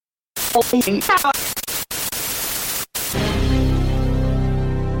Girls,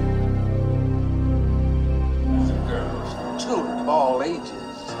 children of all ages,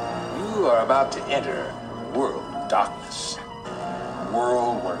 you are about to enter a world of darkness. A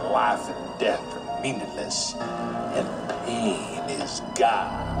world where life and death are meaningless and pain is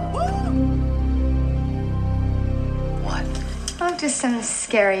God. What? Oh, just some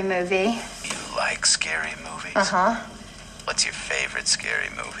scary movie. You like scary movies? Uh-huh. What's your favorite scary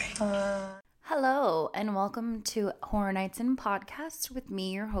movie? Hello, and welcome to Horror Nights and Podcast with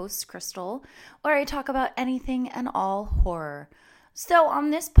me, your host, Crystal, where I talk about anything and all horror. So on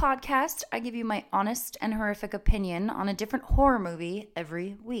this podcast, I give you my honest and horrific opinion on a different horror movie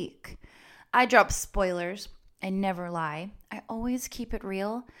every week. I drop spoilers. I never lie. I always keep it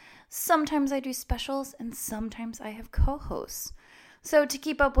real. Sometimes I do specials, and sometimes I have co-hosts. So to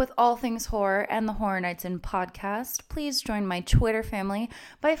keep up with all things horror and the Horror Nights In podcast, please join my Twitter family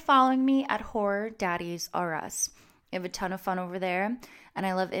by following me at Horror Daddies R Us. I have a ton of fun over there, and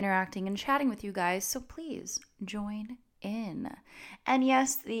I love interacting and chatting with you guys, so please join in. And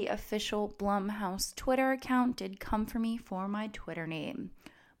yes, the official Blumhouse Twitter account did come for me for my Twitter name.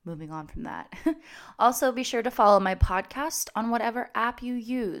 Moving on from that. Also, be sure to follow my podcast on whatever app you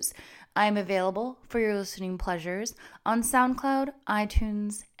use. I am available for your listening pleasures on SoundCloud,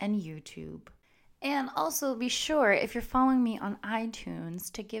 iTunes, and YouTube. And also be sure, if you're following me on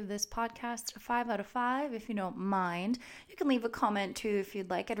iTunes, to give this podcast a 5 out of 5 if you don't mind. You can leave a comment too if you'd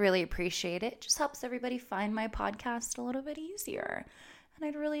like. I'd really appreciate it. It just helps everybody find my podcast a little bit easier. And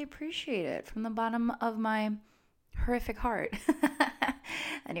I'd really appreciate it from the bottom of my horrific heart.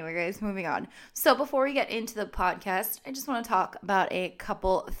 Anyway, guys, moving on. So before we get into the podcast, I just want to talk about a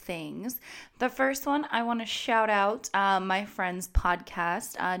couple things. The first one, I want to shout out my friend's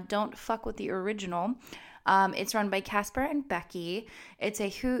podcast, Don't Fuck With The Original. It's run by Casper and Becky. It's a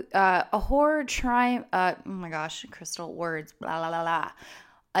horror oh my gosh, Crystal, words, blah, blah, blah, blah.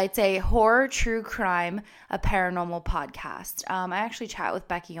 It's a horror, true crime, a paranormal podcast. I actually chat with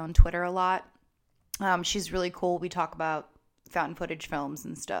Becky on Twitter a lot. She's really cool. We talk about found footage films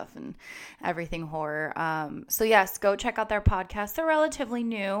and stuff and everything horror. So yes, go check out their podcast. They're relatively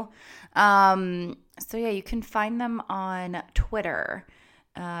new. So yeah, you can find them on Twitter.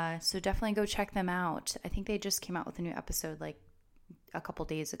 So definitely go check them out. I think they just came out with a new episode like a couple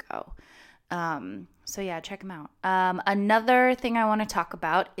days ago. So yeah, check them out. Another thing I want to talk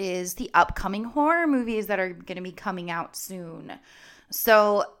about is the upcoming horror movies that are going to be coming out soon.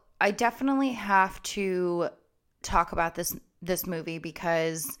 So I definitely have to talk about this movie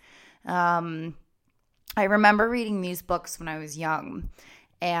because I remember reading these books when I was young,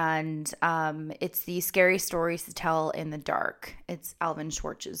 and it's the Scary Stories to Tell in the Dark. It's Alvin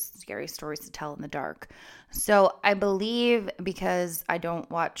Schwartz's Scary Stories to Tell in the Dark. So I believe, because I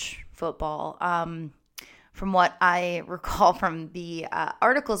don't watch football, from what I recall from the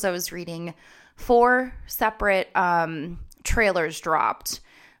articles I was reading, 4 separate trailers dropped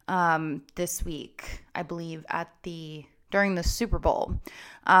this week, I believe, during the Super Bowl.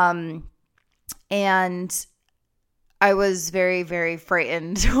 And I was very, very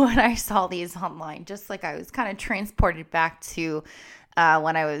frightened when I saw these online, just like I was kind of transported back to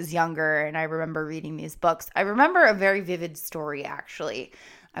when I was younger, and I remember reading these books. I remember a very vivid story, actually.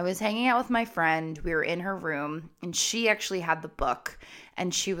 I was hanging out with my friend. We were in her room, and she actually had the book,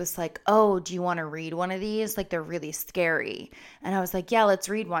 and she was like, "Oh, do you want to read one of these? Like, they're really scary." And I was like, "Yeah, let's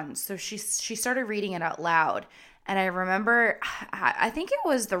read one." So she started reading it out loud, and I remember, I think it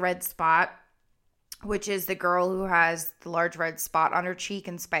was The Red Spot, which is the girl who has the large red spot on her cheek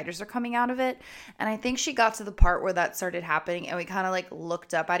and spiders are coming out of it. And I think she got to the part where that started happening, and we kind of like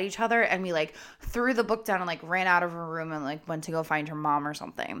looked up at each other, and we like threw the book down and like ran out of her room and like went to go find her mom or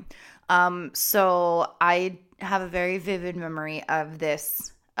something. So I have a very vivid memory of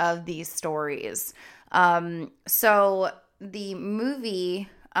these stories. So the movie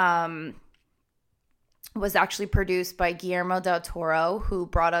was actually produced by Guillermo del Toro, who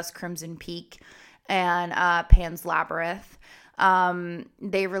brought us Crimson Peak and Pan's Labyrinth.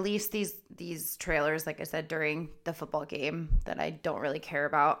 They released these trailers, like I said, during the football game that I don't really care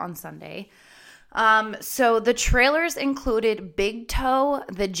about on Sunday. So the trailers included Big Toe,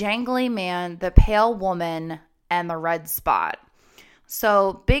 the Jangly Man, the Pale Woman, and the Red Spot.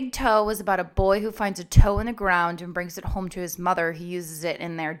 So Big Toe was about a boy who finds a toe in the ground and brings it home to his mother, who uses it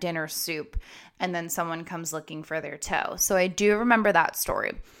in their dinner soup, and then someone comes looking for their toe. So I do remember that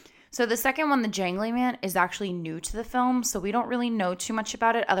story. So the second one, The Jangly Man, is actually new to the film, so we don't really know too much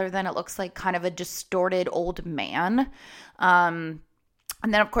about it other than it looks like kind of a distorted old man. And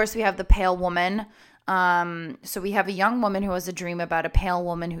then, of course, we have The Pale Woman, So we have a young woman who has a dream about a pale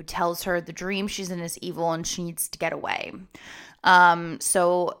woman who tells her the dream she's in is evil and she needs to get away.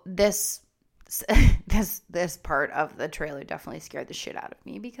 So this part of the trailer definitely scared the shit out of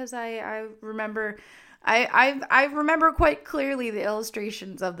me because I remember quite clearly the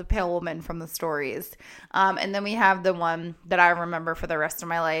illustrations of the pale woman from the stories. And then we have the one that I remember for the rest of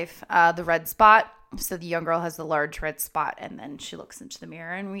my life, the red spot. So the young girl has the large red spot, and then she looks into the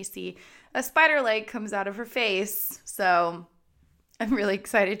mirror, and we see a spider leg comes out of her face. So I'm really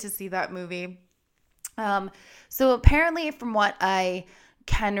excited to see that movie. So apparently, from what I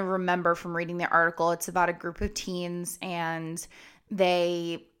can remember from reading the article, it's about a group of teens, and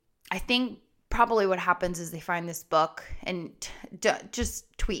I think probably what happens is they find this book, and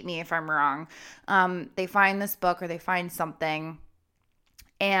just tweet me if I'm wrong. They find this book or they find something,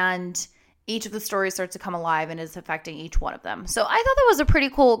 and each of the stories starts to come alive and is affecting each one of them. So I thought that was a pretty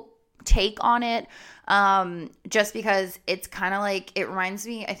cool take on it, just because it's kind of like, it reminds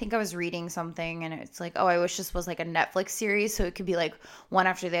me, I think I was reading something and it's like, oh, I wish this was like a Netflix series so it could be like one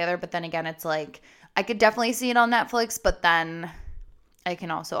after the other. But then again, it's like, I could definitely see it on Netflix, but then I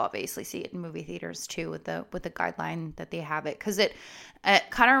can also obviously see it in movie theaters too with the guideline that they have it, because it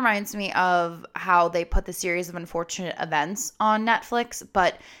kind of reminds me of how they put the series of unfortunate events on Netflix,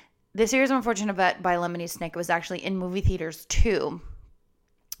 but the series of unfortunate event by Lemony Snicket was actually in movie theaters too.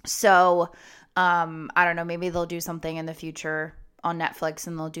 So I don't know, maybe they'll do something in the future on Netflix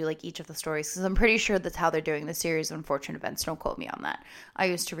and they'll do like each of the stories, because I'm pretty sure that's how they're doing the series of unfortunate events. Don't quote me on that. I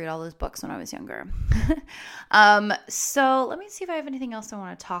used to read all those books when I was younger. So let me see if I have anything else I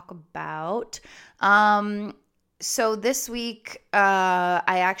want to talk about. So this week I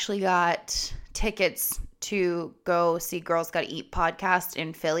actually got tickets to go see Girls Gotta Eat podcast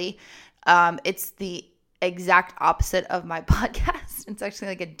in Philly. It's the exact opposite of my podcast. It's actually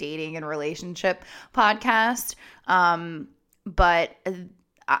like a dating and relationship podcast. But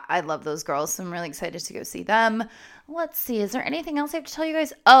I love those girls, so I'm really excited to go see them. Let's see. Is there anything else I have to tell you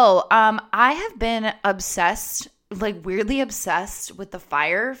guys? Oh, I have been obsessed, like weirdly obsessed with the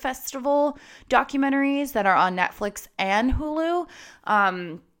Fyre Festival documentaries that are on Netflix and Hulu.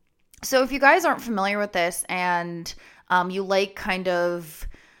 So if you guys aren't familiar with this and you like kind of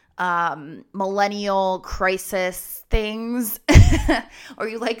millennial crisis things or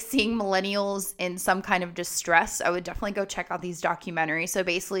you like seeing millennials in some kind of distress, I would definitely go check out these documentaries. So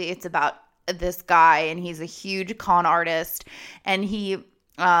basically it's about this guy, and he's a huge con artist, and he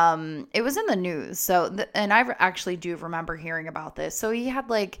it was in the news. So, and I actually do remember hearing about this. So he had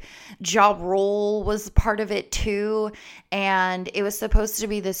like Ja Rule was part of it too. And it was supposed to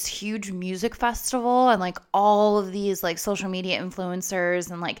be this huge music festival, and like all of these like social media influencers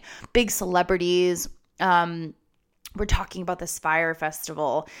and like big celebrities, we're talking about this Fyre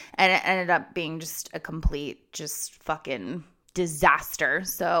Festival, and it ended up being just a complete, just fucking disaster.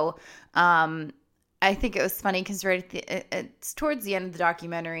 So, I think it was funny because it's towards the end of the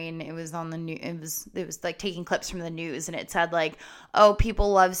documentary, and it was on the news. It was like taking clips from the news, and it said like, "Oh,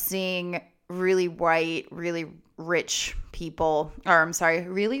 people love seeing really white, really rich people, or I'm sorry,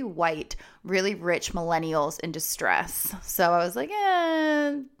 really white, really rich millennials in distress." So I was like,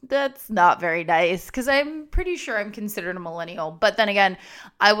 that's not very nice, because I'm pretty sure I'm considered a millennial. But then again,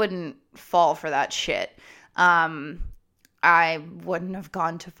 I wouldn't fall for that shit. I wouldn't have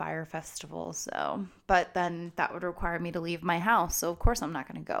gone to Fyre Festival, but then that would require me to leave my house. So of course I'm not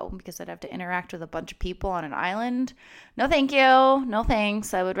going to go, because I'd have to interact with a bunch of people on an island. No, thank you. No,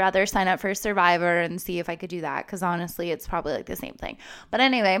 thanks. I would rather sign up for Survivor and see if I could do that, because honestly, it's probably like the same thing. But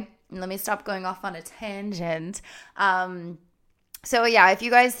anyway, let me stop going off on a tangent. So yeah, if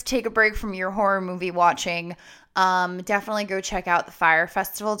you guys take a break from your horror movie watching, definitely go check out the Fyre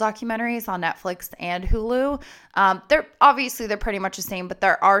Festival documentaries on Netflix and Hulu. They're pretty much the same, but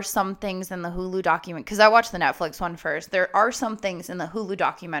there are some things in the Hulu document, because I watched the Netflix one first. There are some things in the Hulu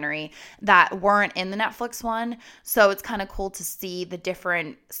documentary that weren't in the Netflix one. So it's kind of cool to see the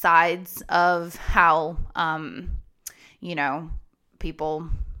different sides of how, people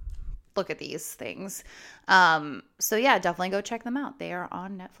look at these things. So yeah, definitely go check them out. They are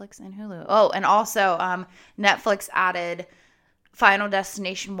on Netflix and Hulu. Oh, and also Netflix added Final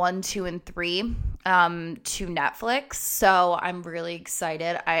Destination 1, 2, and 3 to Netflix. So I'm really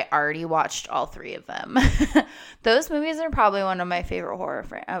excited. I already watched all 3 of them. Those movies are probably one of my favorite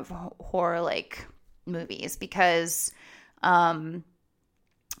horror like movies, because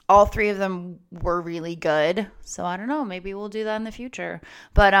all 3 of them were really good. So I don't know, maybe we'll do that in the future.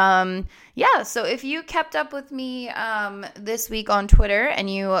 But yeah, so if you kept up with me this week on Twitter and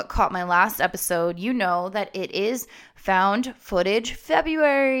you caught my last episode, you know that it is Found Footage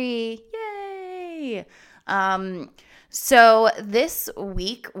February. Yay! Yay. So this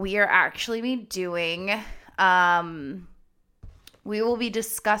week we are actually doing, we will be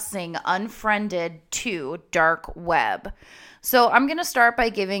discussing Unfriended 2 Dark Web. So I'm going to start by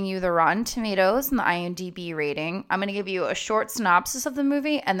giving you the Rotten Tomatoes and the IMDb rating. I'm going to give you a short synopsis of the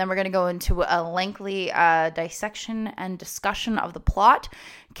movie, and then we're going to go into a lengthy dissection and discussion of the plot,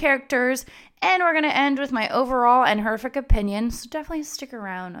 characters, and we're going to end with my overall and horrific opinion. So definitely stick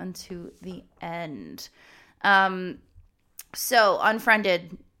around until the end. So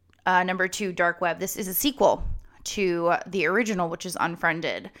Unfriended, number 2, Dark Web. This is a sequel to the original, which is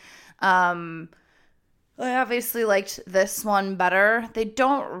Unfriended. I obviously liked this one better. You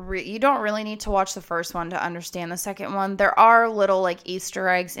don't really need to watch the first one to understand the second one. There are little like Easter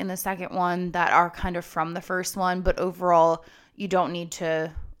eggs in the second one that are kind of from the first one, but overall, you don't need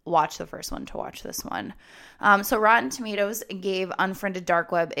to watch the first one to watch this one. So Rotten Tomatoes gave Unfriended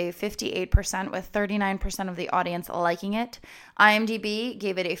Dark Web a 58% with 39% of the audience liking it. IMDb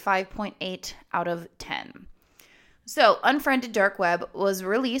gave it a 5.8 out of 10. So, Unfriended Dark Web was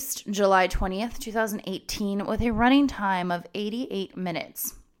released July 20th, 2018 with a running time of 88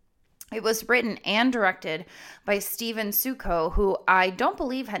 minutes. It was written and directed by Steven Suko, who I don't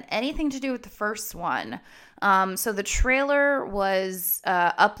believe had anything to do with the first one. So the trailer was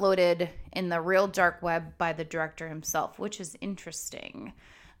uploaded in the real dark web by the director himself, which is interesting.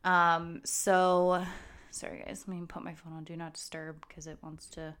 Sorry guys, let me put my phone on Do Not Disturb because it wants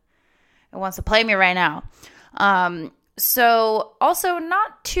to play me right now. So also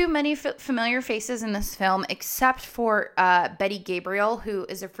not too many familiar faces in this film, except for Betty Gabriel, who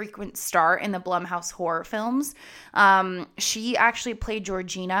is a frequent star in the Blumhouse horror films. She actually played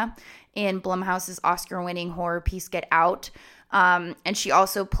Georgina in Blumhouse's Oscar-winning horror piece Get Out. And she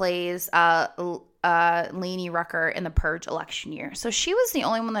also plays Leni Rucker in The Purge election year. So she was the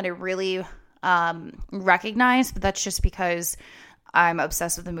only one that I really recognized, but that's just because I'm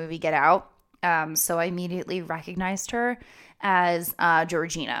obsessed with the movie Get Out. So I immediately recognized her as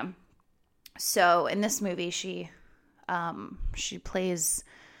Georgina. So in this movie, she plays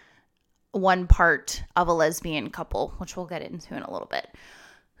one part of a lesbian couple, which we'll get into in a little bit.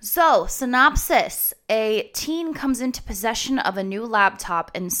 So, synopsis. A teen comes into possession of a new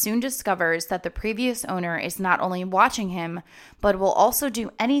laptop and soon discovers that the previous owner is not only watching him, but will also do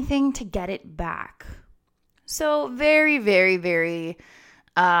anything to get it back. So, very, very, very,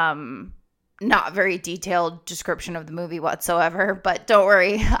 not very detailed description of the movie whatsoever, but don't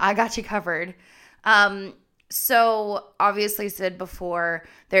worry, I got you covered. So, obviously said before,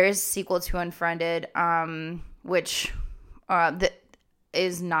 there is a sequel to Unfriended, which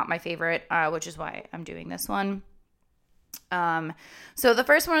is not my favorite, which is why I'm doing this one. So the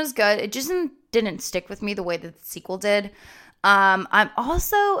first one was good. It just didn't stick with me the way that the sequel did. I'm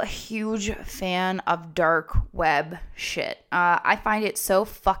also a huge fan of dark web shit. I find it so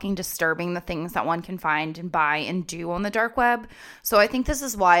fucking disturbing, the things that one can find and buy and do on the dark web. So I think this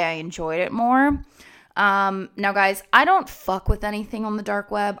is why I enjoyed it more. Now guys, I don't fuck with anything on the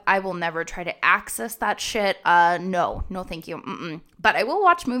dark web. I will never try to access that shit. No, thank you. But I will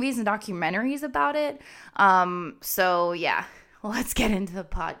watch movies and documentaries about it. So yeah, let's get into the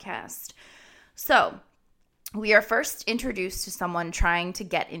podcast. So we are first introduced to someone trying to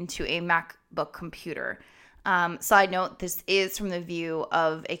get into a MacBook computer. Side note, this is from the view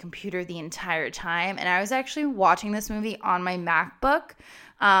of a computer the entire time. And I was actually watching this movie on my MacBook.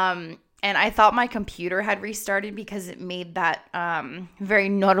 And I thought my computer had restarted because it made that very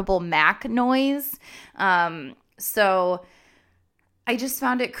notable Mac noise. So I just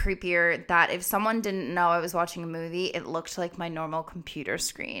found it creepier that if someone didn't know I was watching a movie, it looked like my normal computer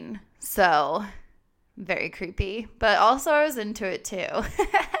screen. So very creepy. But also I was into it too.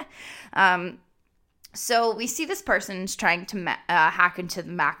 So we see this person's trying to hack into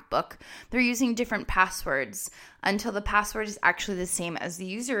the MacBook. They're using different passwords until the password is actually the same as the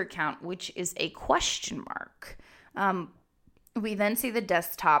user account, which is a question mark. We then see the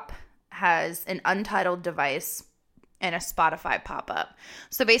desktop has an untitled device and a Spotify pop-up.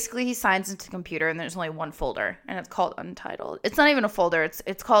 So basically he signs into the computer and there's only one folder and it's called Untitled. It's not even a folder.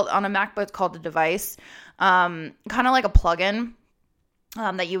 It's called, on a MacBook, it's called a device. Kind of like a plugin.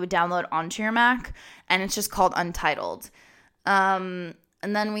 That you would download onto your Mac, and it's just called Untitled. And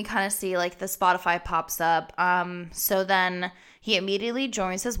then we kind of see like the Spotify pops up. So then he immediately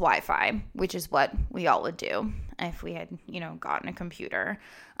joins his Wi-Fi, which is what we all would do if we had, gotten a computer.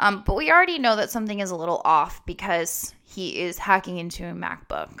 But we already know that something is a little off because he is hacking into a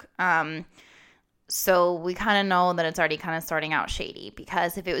MacBook. So we kind of know that it's already kind of starting out shady,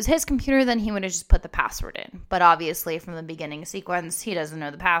 because if it was his computer, then he would have just put the password in. But obviously from the beginning sequence, he doesn't know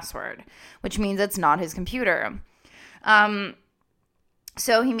the password, which means it's not his computer.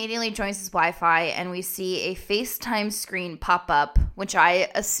 So he immediately joins his Wi-Fi, and we see a FaceTime screen pop up, which I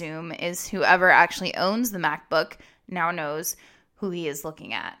assume is whoever actually owns the MacBook now knows who he is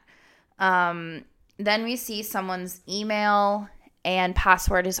looking at. Then we see someone's email and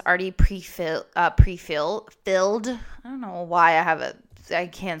password is already pre-filled. I don't know why I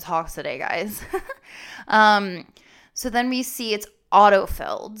can't talk today, guys. So then we see it's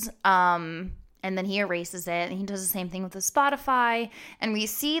auto-filled. And then he erases it, and he does the same thing with the Spotify. And we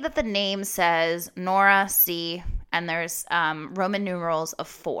see that the name says Nora C, and there's Roman numerals of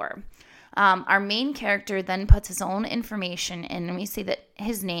 4. Our main character then puts his own information in, and we see that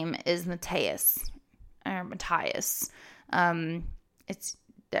his name is Matthias. It's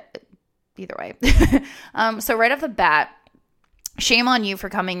either way. So right off the bat, shame on you for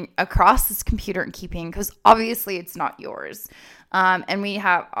coming across this computer and keeping, because obviously it's not yours. And we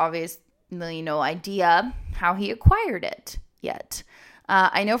have obviously no idea how he acquired it yet.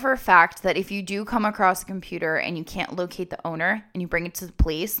 I know for a fact that if you do come across a computer and you can't locate the owner and you bring it to the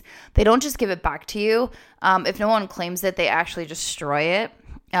police, they don't just give it back to you. If no one claims it, they actually destroy it.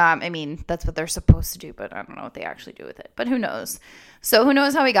 I mean, that's what they're supposed to do, but I don't know what they actually do with it. But who knows? So who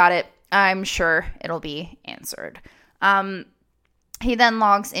knows how he got it? I'm sure it'll be answered. He then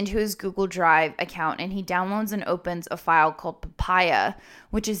logs into his Google Drive account, and he downloads and opens a file called Papaya,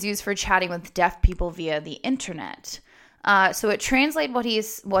 which is used for chatting with deaf people via the internet. So it translates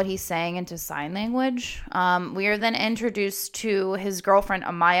what he's saying into sign language. We are then introduced to his girlfriend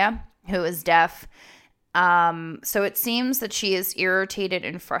Amaya, who is deaf. So it seems that she is irritated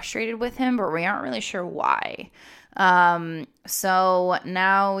and frustrated with him, but we aren't really sure why. So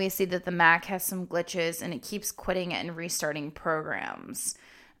now we see that the Mac has some glitches, and it keeps quitting and restarting programs.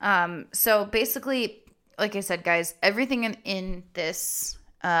 So basically, like I said, guys, everything in this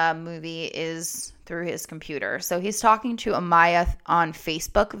movie is through his computer. So he's talking to Amaya on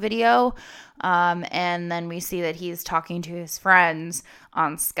Facebook video, and then we see that he's talking to his friends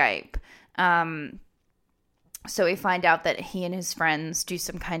on Skype. So we find out that he and his friends do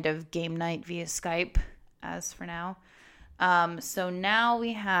some kind of game night via Skype, as for now. So now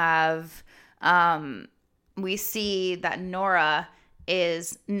we have, we see that Nora,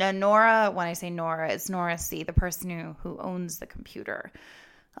 when I say Nora, it's Nora C, the person who owns the computer.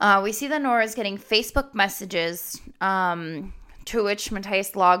 We see that Nora is getting Facebook messages, to which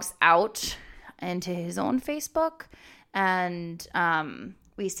Matthias logs out into his own Facebook, and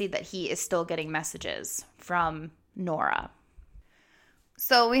we see that he is still getting messages from Nora.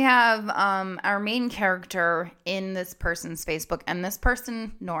 So we have our main character in this person's Facebook, and this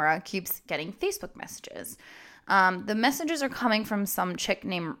person, Nora, keeps getting Facebook messages. The messages are coming from some chick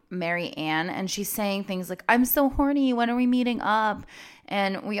named Mary Ann, and she's saying things like, "I'm so horny, when are we meeting up?"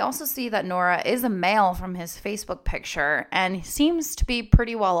 And we also see that Nora is a male from his Facebook picture, and he seems to be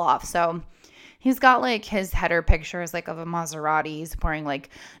pretty well off. So he's got like his header pictures like of a Maserati. He's pouring like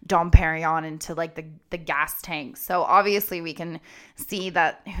Dom Perignon into like the gas tank. So obviously we can see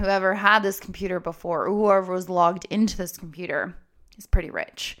that whoever had this computer before, or whoever was logged into this computer, is pretty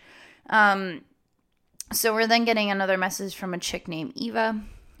rich. So we're then getting another message from a chick named Eva,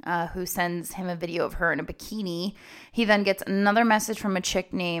 who sends him a video of her in a bikini. He then gets another message from a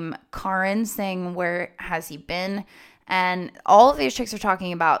chick named Karen saying, "Where has he been?" And all of these chicks are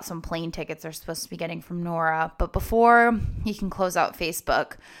talking about some plane tickets they're supposed to be getting from Nora. But before he can close out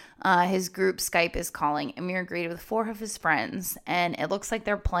Facebook, his group Skype is calling, and we're greeted with 4 of his friends. And it looks like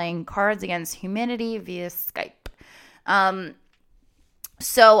they're playing Cards Against Humanity via Skype.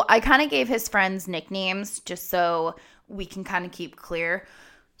 So I kind of gave his friends nicknames just so we can kind of keep clear.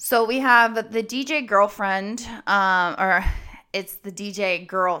 So we have the DJ girlfriend, or it's the DJ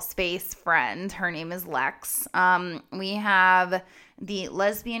girl space friend. Her name is Lex. We have the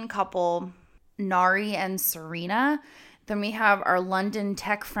lesbian couple, Nari and Serena. Then we have our London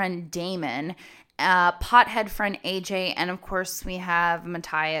tech friend, Damon, pothead friend, AJ, and of course we have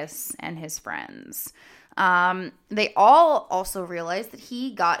Matthias and his friends. They all also realized that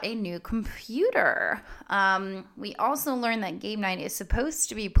he got a new computer. We also learned that game night is supposed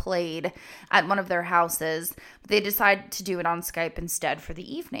to be played at one of their houses, but they decided to do it on Skype instead for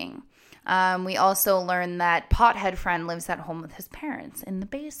the evening. We also learned that pothead friend lives at home with his parents in the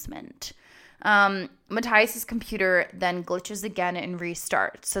basement. Matthias's computer then glitches again and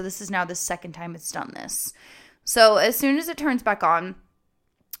restarts. So this is now the second time it's done this. So as soon as it turns back on,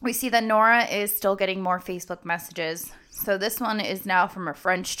 we see that Nora is still getting more Facebook messages. So this one is now from a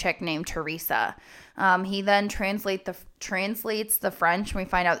French chick named Teresa. He then translates the French, and we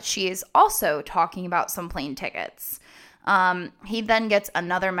find out she is also talking about some plane tickets. He then gets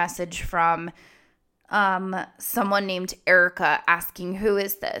another message from someone named Erica asking, who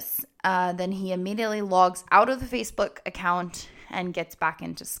is this? Then he immediately logs out of the Facebook account and gets back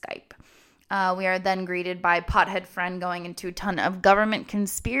into Skype. We are then greeted by Pothead Friend going into a ton of government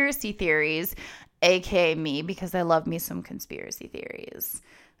conspiracy theories, aka me, because I love me some conspiracy theories.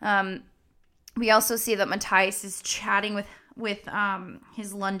 We also see that Matthias is chatting with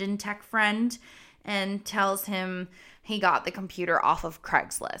his London tech friend and tells him he got the computer off of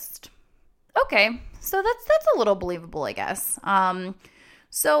Craigslist. Okay, so that's a little believable, I guess.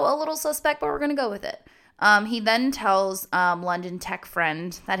 So a little suspect, but we're going to go with it. He then tells London tech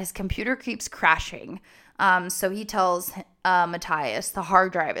friend that his computer keeps crashing. So he tells Matthias the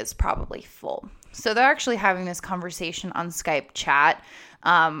hard drive is probably full. So they're actually having this conversation on Skype chat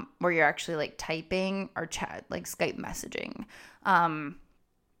where you're actually like typing or chat, like Skype messaging.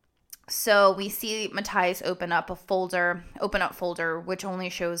 So we see Matthias open up folder, which only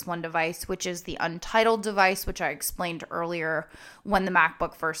shows one device, which is the untitled device, which I explained earlier when the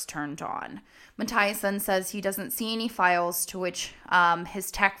MacBook first turned on. Matthias then says he doesn't see any files, to which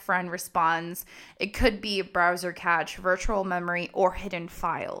his tech friend responds, it could be a browser cache, virtual memory, or hidden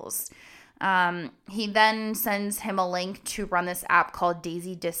files. He then sends him a link to run this app called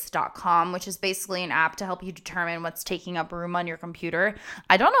DaisyDisk.com, which is basically an app to help you determine what's taking up room on your computer.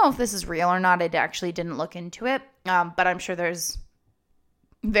 I don't know if this is real or not. I actually didn't look into it, but I'm sure there's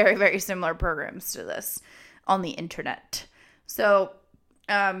very, very similar programs to this on the internet. So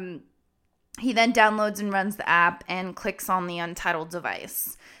he then downloads and runs the app and clicks on the untitled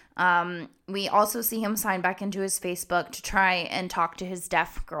device. We also see him sign back into his Facebook to try and talk to his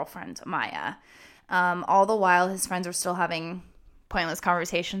deaf girlfriend, Maya. All the while, his friends are still having pointless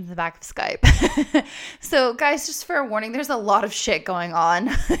conversations in the back of Skype. So, guys, just for a warning, there's a lot of shit going on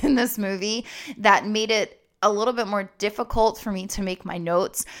in this movie that made it a little bit more difficult for me to make my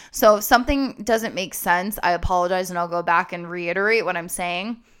notes. So if something doesn't make sense, I apologize and I'll go back and reiterate what I'm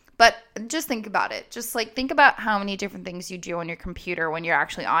saying. But just think about it. Just like think about how many different things you do on your computer when you're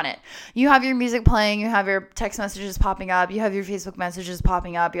actually on it. You have your music playing, you have your text messages popping up, you have your Facebook messages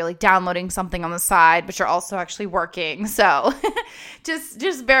popping up, you're like downloading something on the side, but you're also actually working. So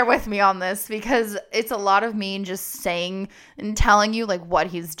just bear with me on this because it's a lot of me just saying and telling you like what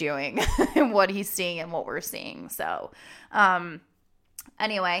he's doing and what he's seeing and what we're seeing. So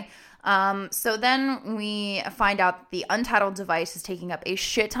anyway, so then we find out the untitled device is taking up a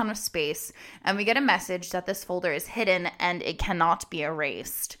shit ton of space, and we get a message that this folder is hidden and it cannot be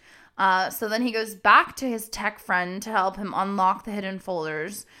erased. So then he goes back to his tech friend to help him unlock the hidden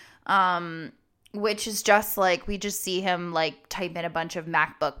folders, which is just like, we just see him like type in a bunch of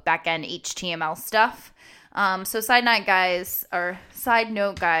MacBook backend HTML stuff. So side note,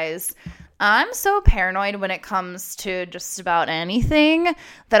 guys, I'm so paranoid when it comes to just about anything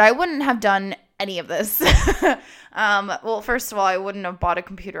that I wouldn't have done any of this. Well, first of all, I wouldn't have bought a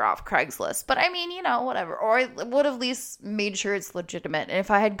computer off Craigslist, but I mean, you know, whatever. Or I would have at least made sure it's legitimate. And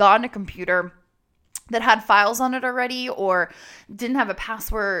if I had gotten a computer that had files on it already or didn't have a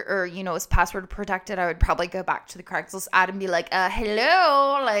password or, you know, was password protected, I would probably go back to the Craigslist ad and be like,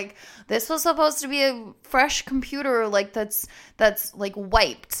 hello, like this was supposed to be a fresh computer, like that's like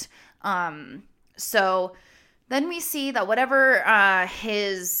wiped. So then we see that whatever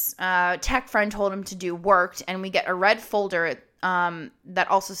his tech friend told him to do worked, and we get a red folder that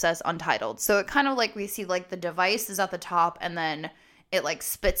also says untitled. So it kind of like we see like the device is at the top and then it like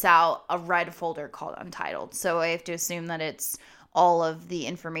spits out a red folder called untitled. So I have to assume that it's all of the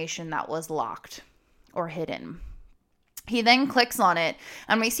information that was locked or hidden. He then clicks on it,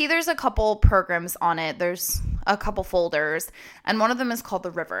 and we see there's a couple programs on it. There's a couple folders, and one of them is called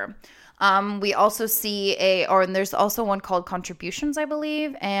The River. We also see there's also one called Contributions, I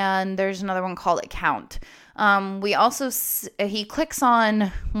believe, and there's another one called Account. He clicks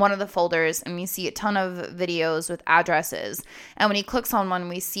on one of the folders, and we see a ton of videos with addresses. And when he clicks on one,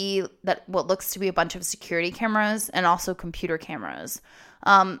 we see that what looks to be a bunch of security cameras and also computer cameras.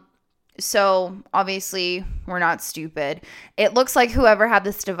 So obviously we're not stupid. It looks like whoever had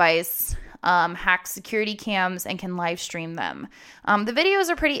this device hacks security cams and can live stream them. The videos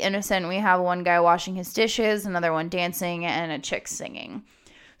are pretty innocent. We have one guy washing his dishes, another one dancing, and a chick singing.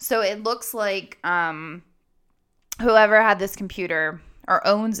 So it looks like whoever had this computer or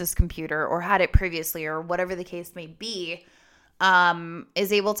owns this computer or had it previously or whatever the case may be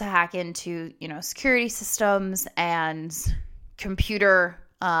is able to hack into, you know, security systems and computer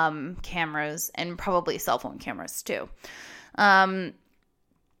cameras and probably cell phone cameras too.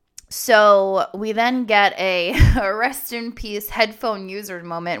 So we then get a rest in peace headphone user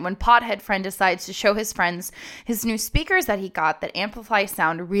moment when Pothead Friend decides to show his friends his new speakers that he got that amplify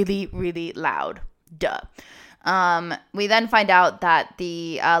sound really, really loud. Duh. We then find out that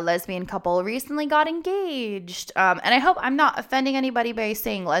the lesbian couple recently got engaged. And I hope I'm not offending anybody by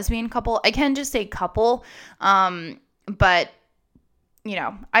saying lesbian couple. I can just say couple. But, you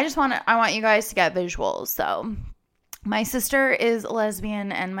know, I want you guys to get visuals. So my sister is a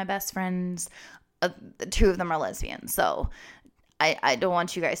lesbian and my best friends, the two of them are lesbians. So I don't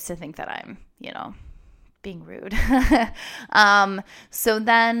want you guys to think that I'm, you know, being rude. So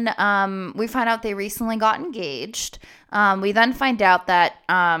then we find out they recently got engaged. We then find out that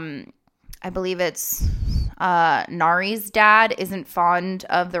I believe it's Nari's dad isn't fond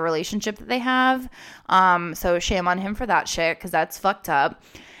of the relationship that they have. So shame on him for that shit, because that's fucked up.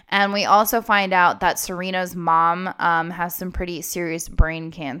 And we also find out that Serena's mom has some pretty serious brain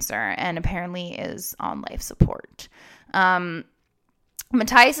cancer and apparently is on life support.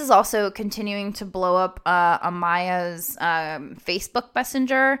 Matthias is also continuing to blow up Amaya's Facebook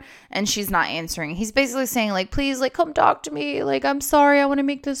Messenger, and she's not answering. He's basically saying, like, please, like, come talk to me. Like, I'm sorry, I want to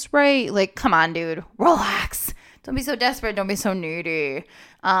make this right. Like, come on, dude. Relax. Don't be so desperate. Don't be so needy.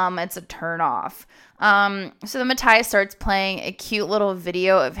 It's a turn off. So then Matthias starts playing a cute little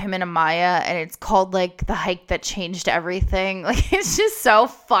video of him and Amaya, and it's called, like, The Hike That Changed Everything. Like, it's just so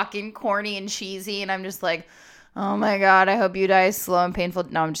fucking corny and cheesy, and I'm just like, oh my God, I hope you die slow and painful.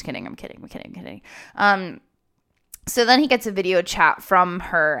 No, I'm just kidding. I'm kidding. So then he gets a video chat from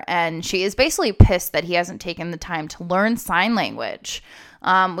her, and she is basically pissed that he hasn't taken the time to learn sign language.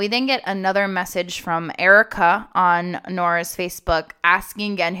 We then get another message from Erica on Nora's Facebook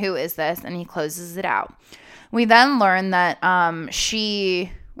asking again, who is this? And he closes it out. We then learn that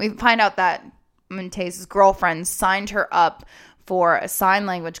we find out that Monte's girlfriend signed her up for a sign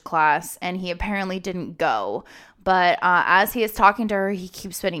language class, and he apparently didn't go. But as he is talking to her, he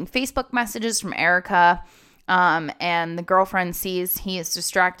keeps getting Facebook messages from Erica, and the girlfriend sees he is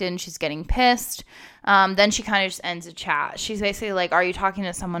distracted and she's getting pissed. Then she kind of just ends the chat. She's basically like, are you talking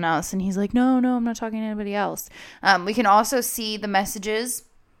to someone else? And he's like, no, I'm not talking to anybody else. We can also see the messages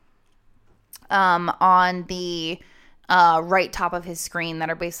on the right top of his screen that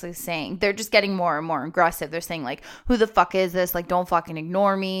are basically saying, they're just getting more and more aggressive. They're saying, like, who the fuck is this? Like, don't fucking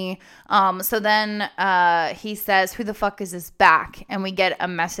ignore me. So then he says, who the fuck is this back? And we get a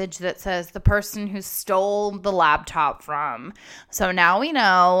message that says, the person who stole the laptop from. So now we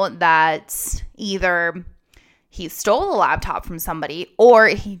know that either he stole the laptop from somebody or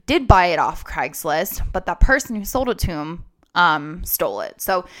he did buy it off Craigslist, but that person who sold it to him stole it.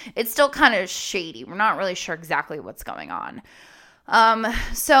 So it's still kind of shady. We're not really sure exactly what's going on.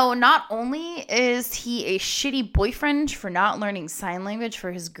 So not only is he a shitty boyfriend for not learning sign language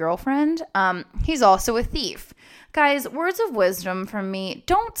for his girlfriend, he's also a thief. Guys, words of wisdom from me,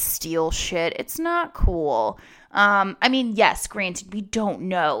 don't steal shit. It's not cool. I mean, yes, granted, we don't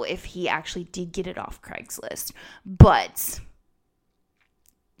know if he actually did get it off Craigslist, but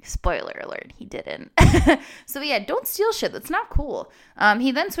spoiler alert, he didn't. So yeah, don't steal shit. That's not cool.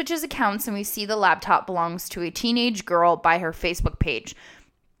 He then switches accounts, and we see the laptop belongs to a teenage girl by her Facebook page.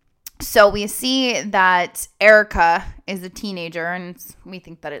 So we see that Erica is a teenager, and we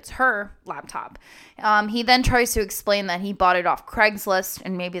think that it's her laptop. He then tries to explain that he bought it off Craigslist,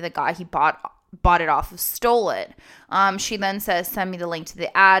 and maybe the guy he bought it off of stole it. She then says, send me the link to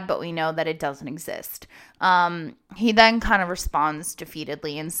the ad, but we know that it doesn't exist. He then kind of responds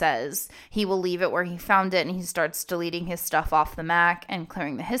defeatedly and says he will leave it where he found it, and he starts deleting his stuff off the Mac and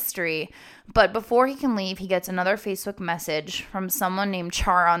clearing the history. But before he can leave, he gets another Facebook message from someone named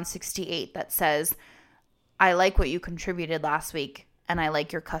Charon68 that says, I like what you contributed last week, and I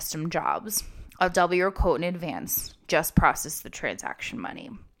like your custom jobs. I'll double your quote in advance. Just process the transaction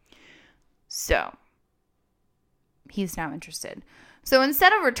money. So he's now interested. So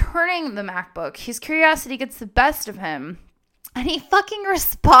instead of returning the MacBook, his curiosity gets the best of him, and he fucking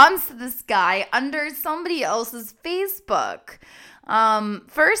responds to this guy under somebody else's Facebook.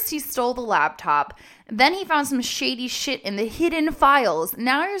 First, he stole the laptop. Then he found some shady shit in the hidden files.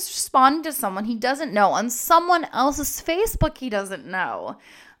 Now he's responding to someone he doesn't know on someone else's Facebook he doesn't know.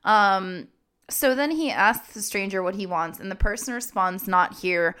 So then he asks the stranger what he wants, and the person responds, not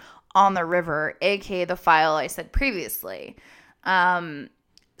here, on the river, aka the file I said previously.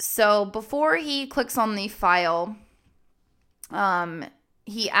 So before he clicks on the file,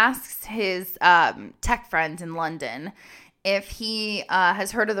 he asks his tech friend in London if he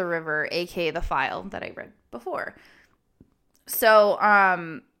has heard of the river, aka the file that I read before.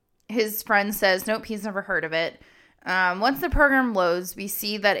 So his friend says, nope, he's never heard of it. Once the program loads, we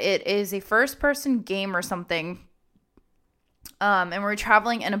see that it is a first-person game or something. And we're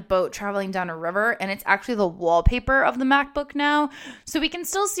traveling in a boat, traveling down a river, and it's actually the wallpaper of the MacBook now. So we can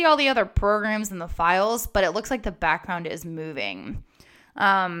still see all the other programs and the files, but it looks like the background is moving.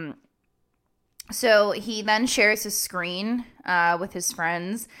 So he then shares his screen with his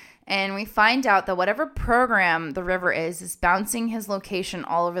friends, and we find out that whatever program the river is bouncing his location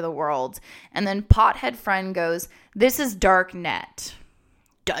all over the world. And then Pothead Friend goes, "This is Darknet."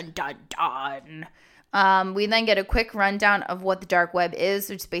 Dun, dun, dun. We then get a quick rundown of what the dark web is,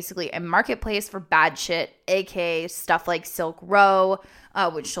 which is basically a marketplace for bad shit, aka stuff like Silk Row,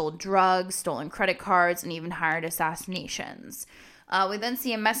 which sold drugs, stolen credit cards, and even hired assassinations. We then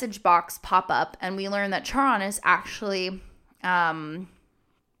see a message box pop up, and we learn that Charon is actually,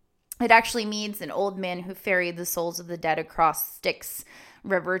 it actually means an old man who ferried the souls of the dead across Styx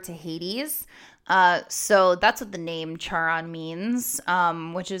River to Hades. So that's what the name Charon means,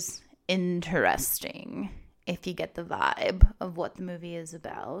 which is interesting if you get the vibe of what the movie is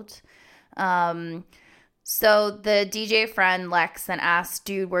about. So the DJ friend Lex then asks,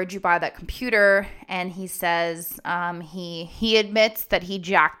 dude, where'd you buy that computer? And he says he admits that he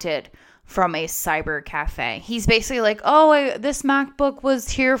jacked it from a cyber cafe. He's basically like, this MacBook was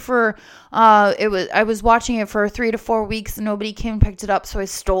here for I was watching it for 3 to 4 weeks and nobody came and picked it up, so I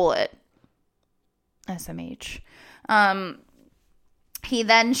stole it. SMH. He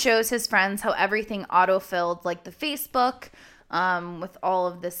then shows his friends how everything autofilled, like the Facebook, with all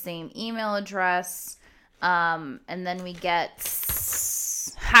of the same email address. And then we get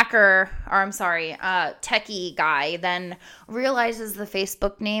techie guy then realizes the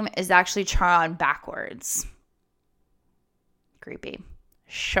Facebook name is actually Charon backwards. Creepy.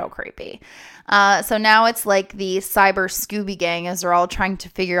 So creepy. So now it's like the cyber Scooby Gang as they're all trying to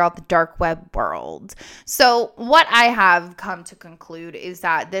figure out the dark web world. So what I have come to conclude is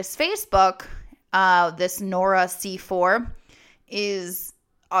that this Facebook, this Nora C4, is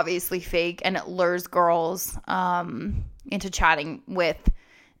obviously fake, and it lures girls into chatting with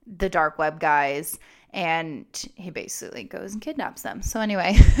the dark web guys, and he basically goes and kidnaps them. So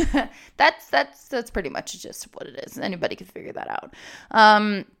anyway, that's pretty much just what it is. Anybody could figure that out.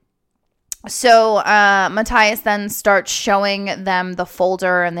 So Matthias then starts showing them the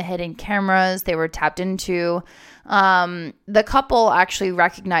folder and the hidden cameras they were tapped into. The couple actually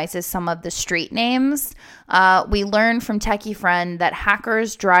recognizes some of the street names. We learn from Techie Friend that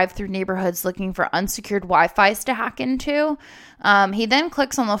hackers drive through neighborhoods looking for unsecured Wi-Fi's to hack into. He then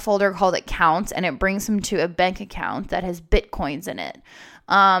clicks on the folder called Accounts, and it brings him to a bank account that has Bitcoins in it.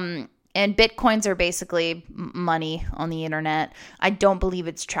 And Bitcoins are basically money on the internet. I don't believe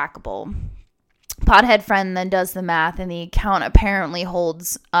it's trackable. Pothead Friend then does the math, and the account apparently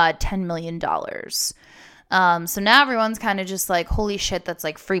holds $10 million. So now everyone's kind of just like, holy shit, that's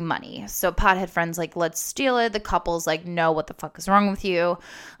like free money. So Pothead Friend's like, let's steal it. The couple's like, no, what the fuck is wrong with you?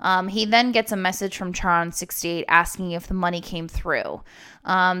 He then gets a message from Charon68 asking if the money came through.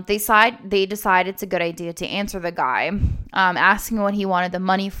 They decide it's a good idea to answer the guy, asking what he wanted the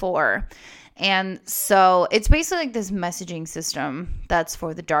money for. And so it's basically like this messaging system that's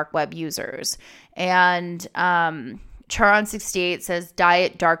for the dark web users. And Charon68 says, dye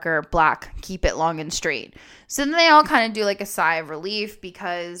it darker, black, keep it long and straight. So then they all kind of do like a sigh of relief,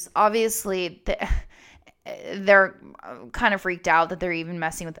 because obviously they're kind of freaked out that they're even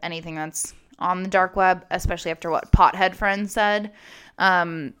messing with anything that's on the dark web, especially after what Pothead Friend said.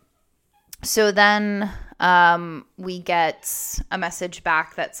 So then we get a message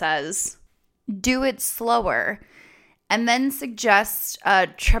back that says, do it slower, and then suggests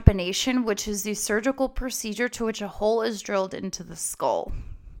trepanation, which is the surgical procedure to which a hole is drilled into the skull.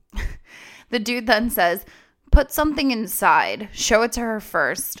 The dude then says, put something inside. Show it to her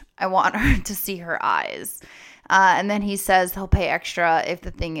first. I want her to see her eyes. And then he says he'll pay extra if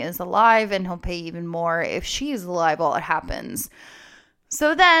the thing is alive, and he'll pay even more if she is alive while it happens.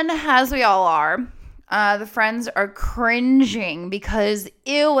 So then, as we all are, the friends are cringing because,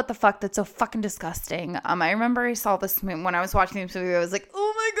 ew, what the fuck? That's so fucking disgusting. I remember I saw this when I was watching this movie. I was like,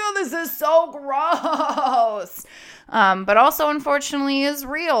 oh my god, this is so gross. But also, unfortunately, is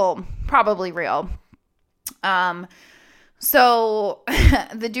real. Probably real. So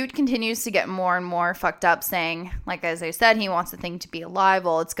the dude continues to get more and more fucked up, saying, like, as I said, he wants the thing to be alive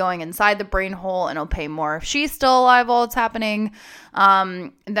while it's going inside the brain hole, and he'll pay more if she's still alive while it's happening.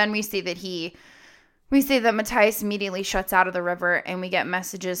 Then we see that he We see that Matthias immediately shuts out of the river, and we get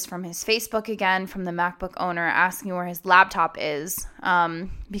messages from his Facebook again, from the MacBook owner, asking where his laptop is.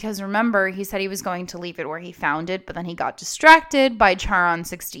 Because remember, he said he was going to leave it where he found it, but then he got distracted by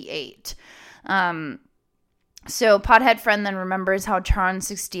Charon68. So Pothead Friend then remembers how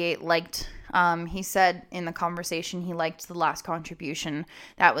Charon68 liked, he said in the conversation he liked the last contribution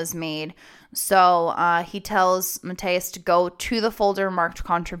that was made. So he tells Matthias to go to the folder marked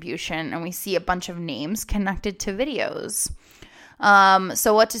contribution, and we see a bunch of names connected to videos.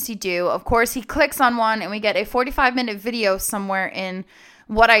 So what does he do? Of course, he clicks on one, and we get a 45-minute video somewhere in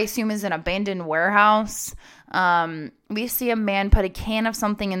what I assume is an abandoned warehouse. We see a man put a can of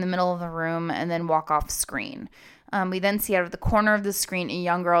something in the middle of the room and then walk off screen. We then see out of the corner of the screen a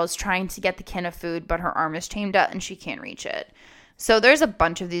young girl is trying to get the can of food, but her arm is chained up and she can't reach it. So there's a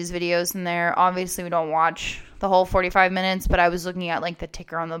bunch of these videos in there. Obviously, we don't watch the whole 45 minutes, but I was looking at like the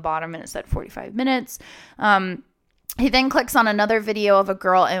ticker on the bottom and it said 45 minutes. He then clicks on another video of a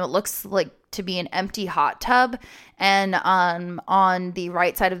girl, and it looks like to be an empty hot tub. And on the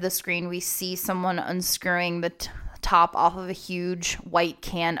right side of the screen, we see someone unscrewing the top off of a huge white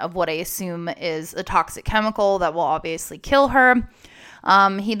can of what I assume is a toxic chemical that will obviously kill her.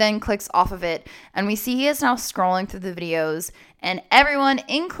 He then clicks off of it, and we see he is now scrolling through the videos, and everyone,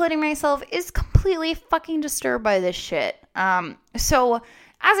 including myself, is completely fucking disturbed by this shit. So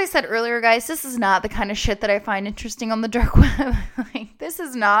as I said earlier, guys, this is not the kind of shit that I find interesting on the dark web. Like, this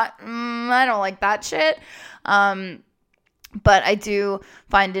is not, I don't like that shit. But I do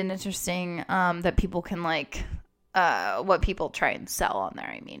find it interesting that people can like what people try and sell on there.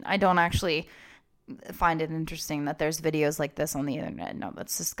 I mean, I don't actually find it interesting that there's videos like this on the internet. No,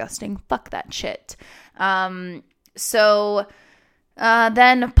 that's disgusting. Fuck that shit. So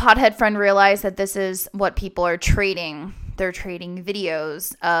then Pothead Friend realized that this is what people are trading. They're trading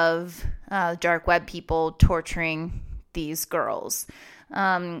videos of dark web people torturing these girls.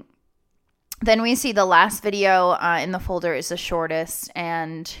 Then we see the last video in the folder is the shortest,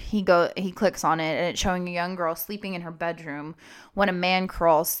 and he clicks on it, and it's showing a young girl sleeping in her bedroom when a man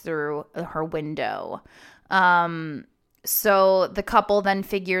crawls through her window. So the couple then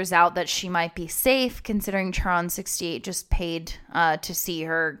figures out that she might be safe, considering Charon68 just paid to see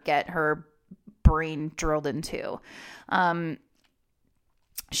her get her brain drilled into.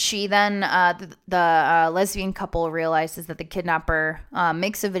 She then, the lesbian couple realizes that the kidnapper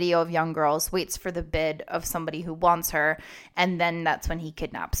makes a video of young girls, waits for the bid of somebody who wants her, and then that's when he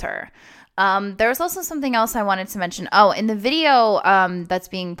kidnaps her. There's also something else I wanted to mention. Oh, in the video that's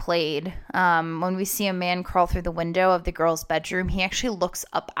being played, when we see a man crawl through the window of the girl's bedroom, he actually looks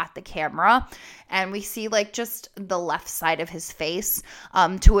up at the camera, and we see like just the left side of his face,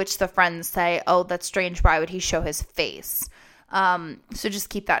 to which the friends say, oh, that's strange, why would he show his face? So just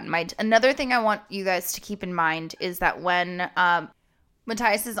keep that in mind. Another thing I want you guys to keep in mind is that when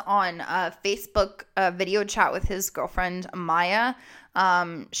Matthias is on a Facebook video chat with his girlfriend, Maya,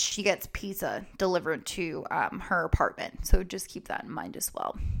 she gets pizza delivered to her apartment. So just keep that in mind as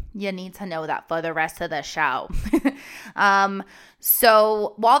well. You need to know that for the rest of the show.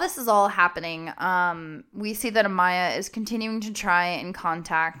 So while this is all happening, we see that Amaya is continuing to try and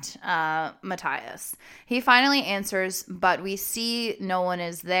contact Matthias. He finally answers, but we see no one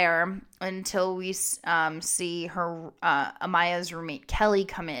is there until we see her Amaya's roommate Kelly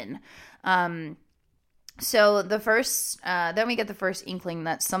come in. So the first, then we get the first inkling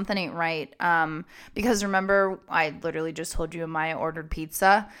that something ain't right. Because remember, I literally just told you Amaya ordered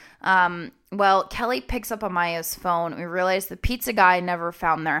pizza. Well, Kelly picks up Amaya's phone. We realize the pizza guy never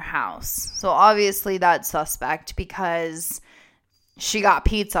found their house. So obviously that's suspect because she got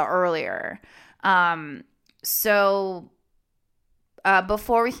pizza earlier.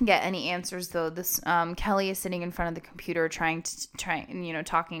 Before we can get any answers, though, this Kelly is sitting in front of the computer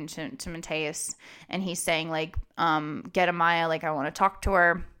talking to Matthias, and he's saying like, "Get Amaya, like I want to talk to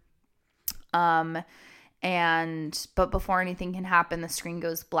her." But before anything can happen, the screen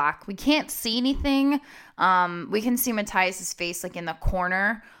goes black. We can't see anything. We can see Matthias's face like in the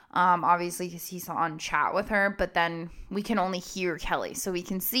corner. Obviously because he's on chat with her, but then we can only hear Kelly, so we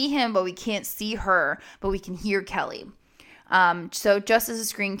can see him, but we can't see her, but we can hear Kelly. So just as the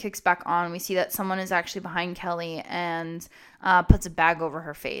screen kicks back on, we see that someone is actually behind Kelly and puts a bag over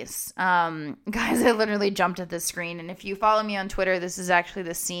her face. Guys, I literally jumped at this screen, and if you follow me on Twitter, this is actually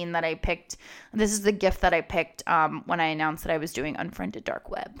the scene that I picked. This is the GIF that I picked when I announced that I was doing Unfriended Dark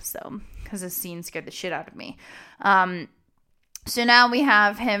Web, so because this scene scared the shit out of me. So now we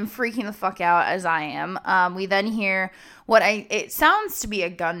have him freaking the fuck out, as I am. We then hear it sounds to be a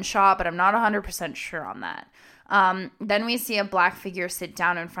gunshot, but I'm not 100% sure on that. Then we see a black figure sit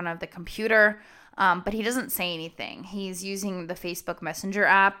down in front of the computer. but he doesn't say anything. He's using the Facebook Messenger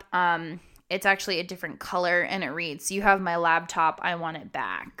app. It's actually a different color, and it reads, "You have my laptop. I want it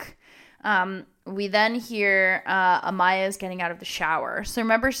back." We then hear Amaya's getting out of the shower. So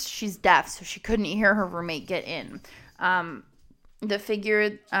remember, she's deaf, so she couldn't hear her roommate get in. The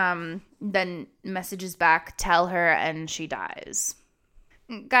figure then messages back, "Tell her," and she dies.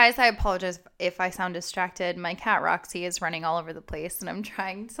 Guys, I apologize if I sound distracted. My cat Roxy is running all over the place, and I'm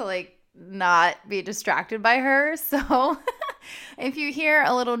trying to not be distracted by her. So if you hear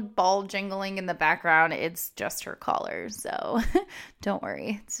a little ball jingling in the background, it's just her collar. So don't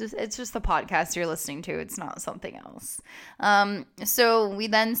worry. It's just the podcast you're listening to. It's not something else. So we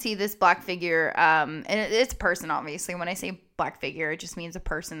then see this black figure, and it's a person, obviously. When I say black figure, it just means a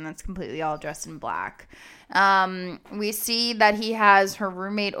person that's completely all dressed in black. We see that he has her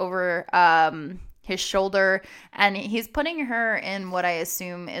roommate over his shoulder, and he's putting her in what I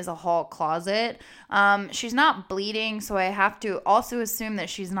assume is a hall closet. She's not bleeding, so I have to also assume that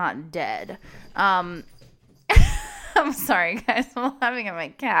she's not dead. I'm sorry, guys. I'm laughing at my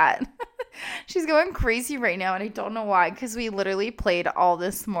cat. She's going crazy right now, and I don't know why, because we literally played all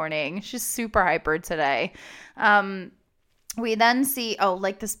this morning. She's super hyper today. We then see,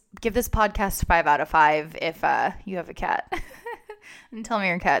 give this podcast 5 out of 5 if you have a cat. And tell me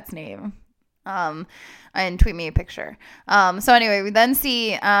your cat's name. And tweet me a picture. So anyway, we then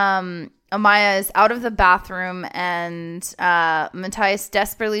see Amaya is out of the bathroom, and Matthias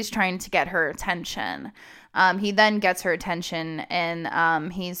desperately is trying to get her attention. He then gets her attention,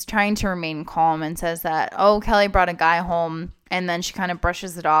 and he's trying to remain calm and says that, Kelly brought a guy home, and then she kind of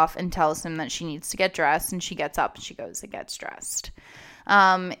brushes it off and tells him that she needs to get dressed, and she gets up and she goes and gets dressed.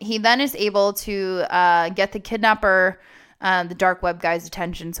 He then is able to get the kidnapper, the dark web guy's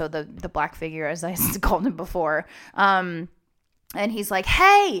attention, so the black figure, as I called him before. And he's like,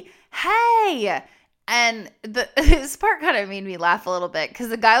 hey! And this part kind of made me laugh a little bit, because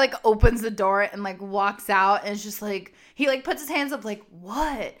the guy opens the door and walks out, and it's just he puts his hands up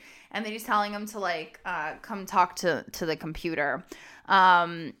what? And then he's telling him to come talk to the computer.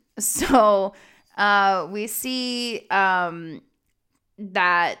 So we see that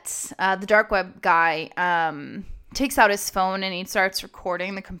the dark web guy takes out his phone, and he starts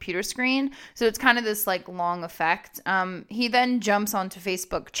recording the computer screen. So it's kind of this long effect. He then jumps onto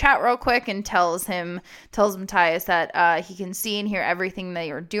Facebook chat real quick and tells Matthias that he can see and hear everything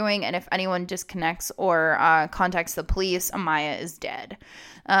they are doing, and if anyone disconnects or contacts the police, Amaya is dead.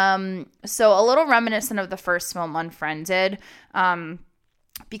 So a little reminiscent of the first film, Unfriended,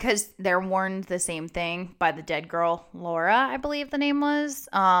 because they're warned the same thing by the dead girl, Laura, I believe the name was.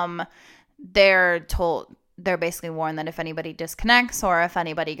 They're basically warned that if anybody disconnects or if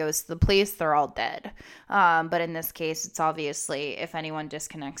anybody goes to the police, they're all dead. But in this case, it's obviously if anyone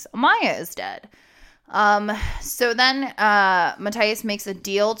disconnects, Amaya is dead. So then Matthias makes a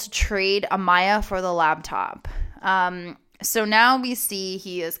deal to trade Amaya for the laptop. So now we see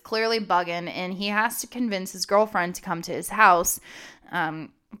he is clearly bugging, and he has to convince his girlfriend to come to his house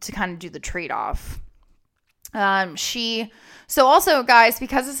to kind of do the trade-off. So also, guys,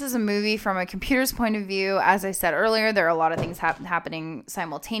 because this is a movie from a computer's point of view, as I said earlier, there are a lot of things happening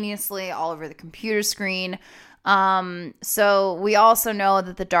simultaneously all over the computer screen. So we also know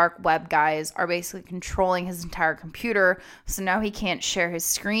that the dark web guys are basically controlling his entire computer. So now he can't share his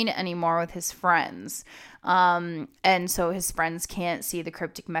screen anymore with his friends. And so his friends can't see the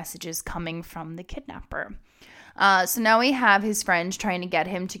cryptic messages coming from the kidnapper. So now we have his friends trying to get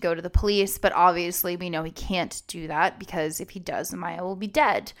him to go to the police, but obviously we know he can't do that, because if he does, Amaya will be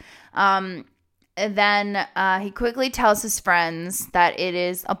dead. Then he quickly tells his friends that it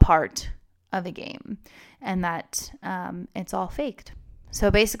is a part of a game, and that it's all faked.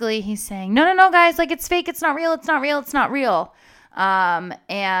 So basically he's saying, no, guys, it's fake, it's not real.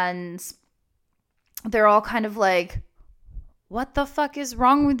 And they're all kind of what the fuck is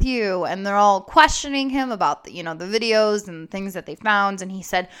wrong with you? And they're all questioning him about the videos and things that they found. And he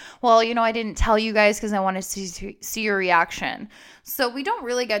said, well, I didn't tell you guys because I wanted to see your reaction. So we don't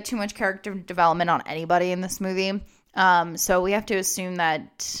really get too much character development on anybody in this movie. So we have to assume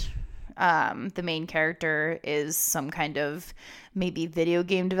that the main character is some kind of maybe video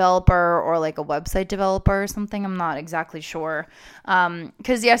game developer or a website developer or something. I'm not exactly sure.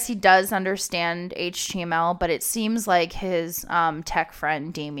 Because yes, he does understand HTML, but it seems like his tech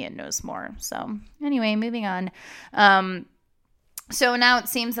friend Damien knows more. So anyway, moving on. So now it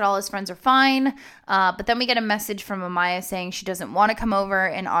seems that all his friends are fine, but then we get a message from Amaya saying she doesn't want to come over,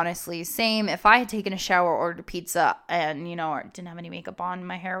 and honestly, same. If I had taken a shower, ordered pizza, and, didn't have any makeup on,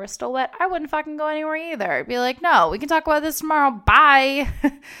 my hair was still wet, I wouldn't fucking go anywhere either. I'd be like, no, we can talk about this tomorrow, bye.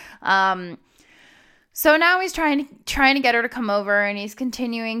 So now he's trying to get her to come over, and he's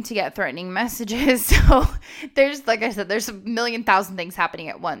continuing to get threatening messages. So there's, like I said, there's a million thousand things happening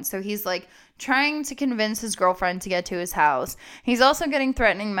at once. So he's like trying to convince his girlfriend to get to his house. He's also getting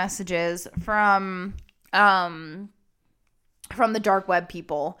threatening messages from the dark web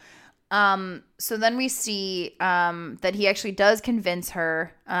people. So then we see that he actually does convince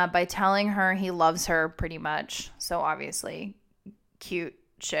her by telling her he loves her pretty much. So obviously cute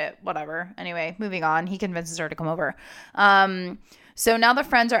shit, whatever. Anyway, moving on. He convinces her to come over. So now the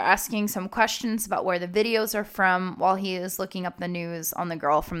friends are asking some questions about where the videos are from while he is looking up the news on the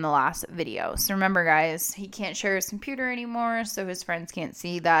girl from the last video. So remember, guys, he can't share his computer anymore, so his friends can't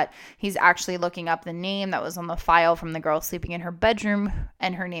see that he's actually looking up the name that was on the file from the girl sleeping in her bedroom,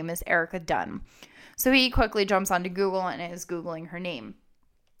 and her name is Erica Dunn. So he quickly jumps onto Google and is Googling her name.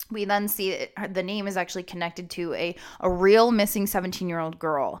 We then see that the name is actually connected to a real missing 17-year-old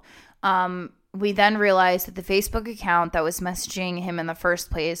girl. We then realize that the Facebook account that was messaging him in the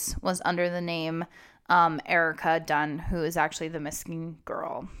first place was under the name Erica Dunn, who is actually the missing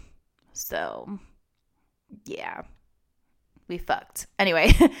girl. So, yeah, we fucked.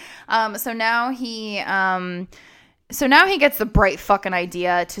 Anyway, so now he gets the bright fucking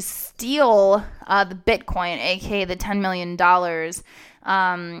idea to steal the Bitcoin, aka the $10 million,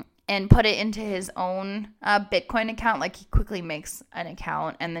 and put it into his own Bitcoin account. Like, he quickly makes an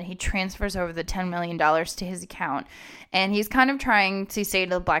account, and then he transfers over the $10 million to his account. And he's kind of trying to say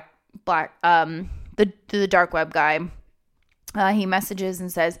to the dark web guy, he messages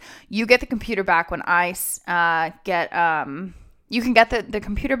and says, "You get the computer back when I you can get the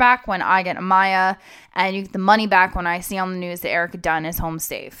computer back when I get Amaya, and you get the money back when I see on the news that Erica Dunn is home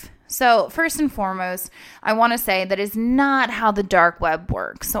safe." So first and foremost, I want to say that is not how the dark web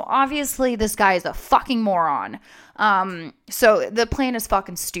works. So obviously this guy is a fucking moron. So the plan is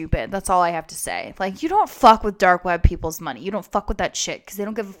fucking stupid. That's all I have to say. Like, you don't fuck with dark web people's money. You don't fuck with that shit because they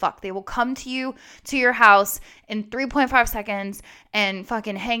don't give a fuck. They will come to you, to your house in 3.5 seconds and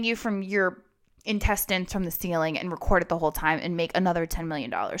fucking hang you from your intestines from the ceiling and record it the whole time and make another $10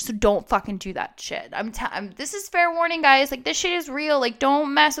 million. So don't fucking do that shit. This is fair warning, guys. Like, this shit is real. Like,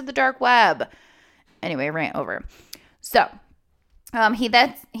 don't mess with the dark web. Anyway, rant over. So he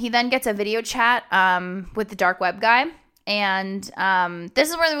then gets a video chat with the dark web guy, and this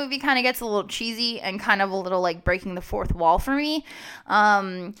is where the movie kind of gets a little cheesy and kind of a little like breaking the fourth wall for me.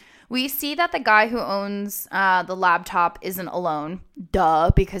 We see that the guy who owns the laptop isn't alone.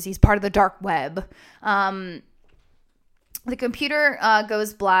 Duh, because he's part of the dark web. The computer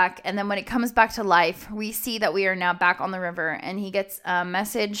goes black, and then when it comes back to life, we see that we are now back on the river, and he gets a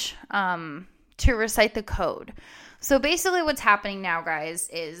message to recite the code. So basically what's happening now, guys,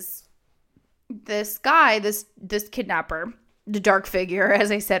 is this guy, this kidnapper, the dark figure,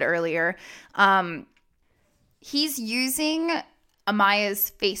 as I said earlier, he's using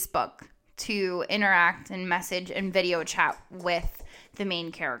Amaya's Facebook to interact and message and video chat with the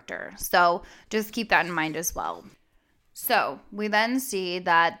main character. So just keep that in mind as well. So we then see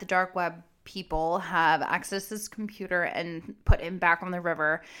that the dark web people have accessed this computer and put him back on the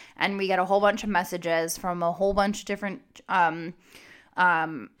river, and we get a whole bunch of messages from a whole bunch of different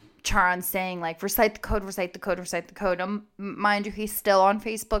Charon saying, like, recite the code, recite the code, recite the code. Mind you, he's still on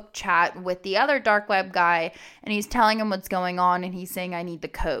Facebook chat with the other dark web guy, and he's telling him what's going on, and he's saying, "I need the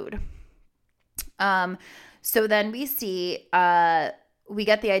code." So then we see we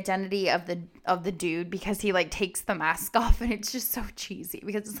get the identity of the dude, because he like takes the mask off, and it's just so cheesy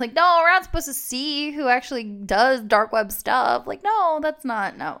because it's like, no, we're not supposed to see who actually does dark web stuff. Like, no, that's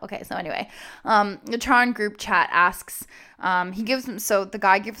not, no. Okay, so anyway, the Tron group chat asks, the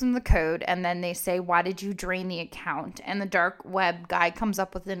guy gives him the code, and then they say, "Why did you drain the account?" And the dark web guy comes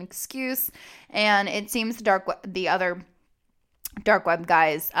up with an excuse, and it seems the other dark web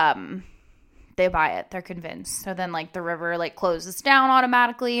guys, they buy it. They're convinced. So then, like, the river, like, closes down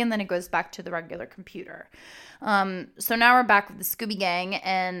automatically, and then it goes back to the regular computer. So now we're back with the Scooby Gang,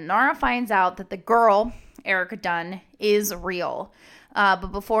 and Nara finds out that the girl, Erica Dunn, is real. But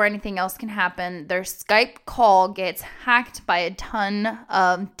before anything else can happen, their Skype call gets hacked by a ton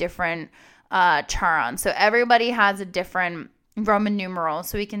of different Charon. So everybody has a different Roman numeral.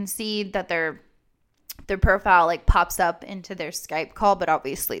 So we can see that their profile like pops up into their Skype call, but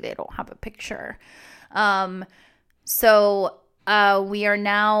obviously they don't have a picture. So we are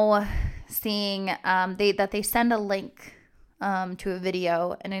now seeing that they send a link to a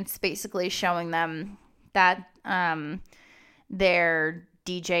video, and it's basically showing them that their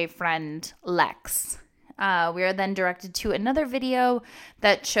DJ friend Lex. We are then directed to another video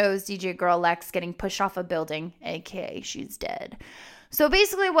that shows DJ girl Lex getting pushed off a building, aka she's dead. So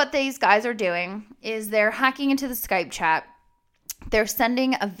basically what these guys are doing is they're hacking into the Skype chat. They're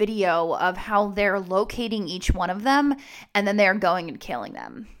sending a video of how they're locating each one of them, and then they're going and killing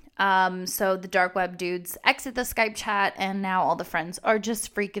them. So the dark web dudes exit the Skype chat, and now all the friends are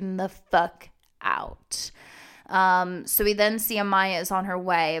just freaking the fuck out. So we then see Amaya is on her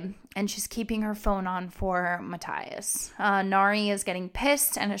way, and she's keeping her phone on for Matthias. Nari is getting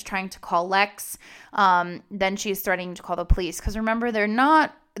pissed and is trying to call Lex. Then she's threatening to call the police, because remember,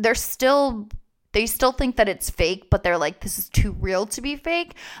 they still think that it's fake, but they're like, this is too real to be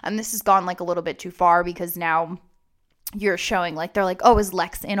fake. And this has gone like a little bit too far, because now you're showing like, they're like, oh, is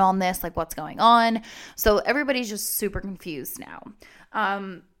Lex in on this? Like, what's going on? So everybody's just super confused now.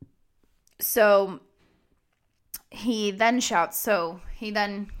 So he then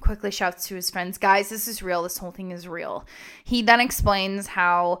quickly shouts to his friends, guys, this is real. This whole thing is real. He then explains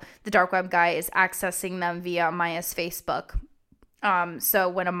how the dark web guy is accessing them via Amaya's Facebook. So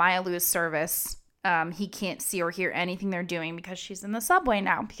when Amaya loses service, he can't see or hear anything they're doing, because she's in the subway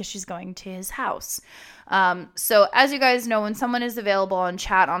now, because she's going to his house. So as you guys know, when someone is available on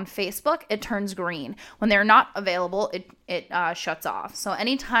chat on Facebook, it turns green. When they're not available, it shuts off. So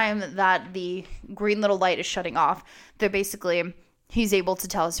anytime that the green little light is shutting off, he's able to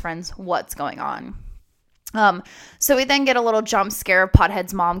tell his friends what's going on. So we then get a little jump scare of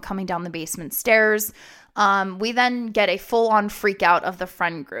Pothead's mom coming down the basement stairs. We then get a full-on freak out of the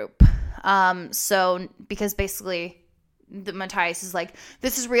friend group. So because basically the Matthias is like,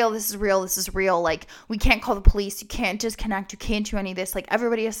 this is real, this is real, this is real. Like, we can't call the police. You can't disconnect. You can't do any of this. Like,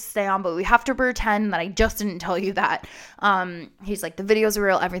 everybody has to stay on, but we have to pretend that I just didn't tell you that. He's like, the videos are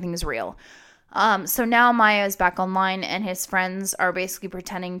real. Everything is real. So now Maya is back online, and his friends are basically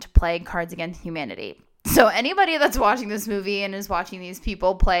pretending to play Cards Against Humanity. So anybody that's watching this movie and is watching these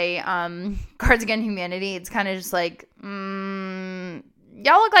people play Cards Against Humanity, it's kind of just like,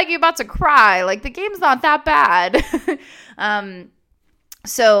 y'all look like you're about to cry. Like, the game's not that bad.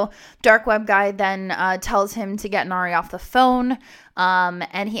 So dark web guy then tells him to get Nari off the phone,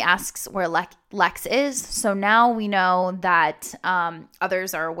 and he asks where Lex is. So now we know that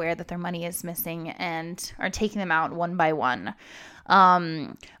others are aware that their money is missing and are taking them out one by one.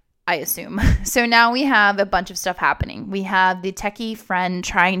 I assume. So now we have a bunch of stuff happening. We have the techie friend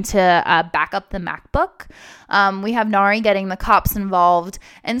trying to back up the MacBook. We have Nari getting the cops involved.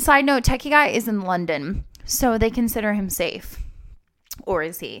 And side note, techie guy is in London, so they consider him safe. Or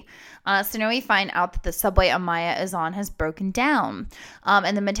is he? So now we find out that the subway Amaya is on has broken down.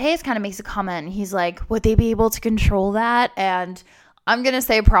 And then Matthias kind of makes a comment. He's like, would they be able to control that? And I'm going to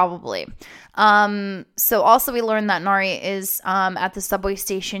say probably. So also we learned that Nari is at the subway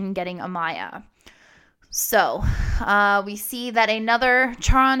station getting Amaya. So we see that another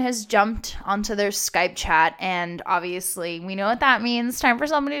Charon has jumped onto their Skype chat, and obviously we know what that means. Time for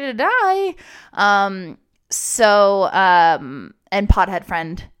somebody to die. And Pothead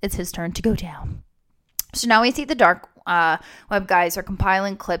friend, it's his turn to go down. So now we see the dark web guys are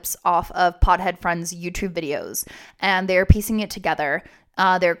compiling clips off of Pothead Friend's YouTube videos, and they're piecing it together.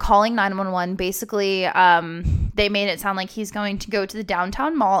 They're calling 911. Basically, they made it sound like he's going to go to the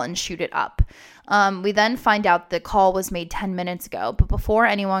downtown mall and shoot it up. We then find out the call was made 10 minutes ago, but before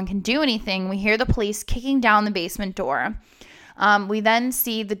anyone can do anything, we hear the police kicking down the basement door. We then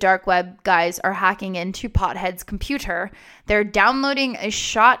see the dark web guys are hacking into Pothead's computer. They're downloading a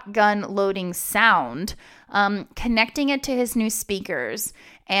shotgun loading sound, connecting it to his new speakers.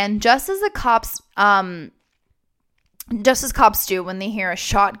 And just as cops do when they hear a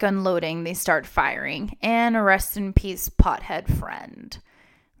shotgun loading, they start firing. And rest in peace, Pothead friend.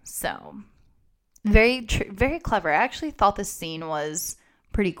 So, very clever. I actually thought this scene was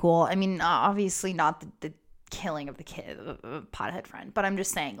pretty cool. I mean, obviously not the killing of the kid, Pothead friend, but I'm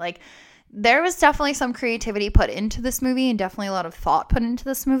just saying, like, there was definitely some creativity put into this movie, and definitely a lot of thought put into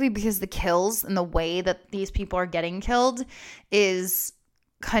this movie, because the kills and the way that these people are getting killed is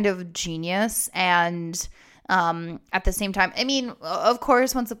kind of genius. And at the same time, I mean, of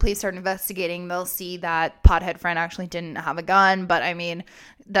course, once the police start investigating, they'll see that Pothead friend actually didn't have a gun. But I mean,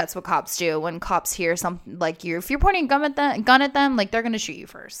 that's what cops do. When cops hear something like if you're pointing a gun at them, like, they're gonna shoot you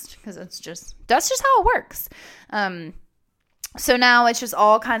first, because that's just how it works. So now it's just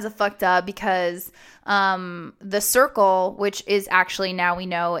all kinds of fucked up, because the circle, which is actually, now we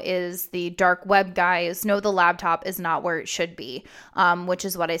know, is the dark web guys, know the laptop is not where it should be, which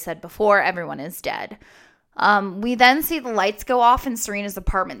is what I said before. Everyone is dead. We then see the lights go off in Serena's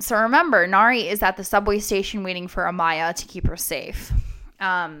apartment. So remember, Nari is at the subway station waiting for Amaya to keep her safe.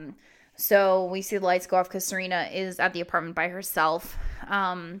 So we see the lights go off because Serena is at the apartment by herself.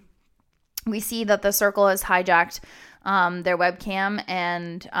 We see that the circle has hijacked their webcam,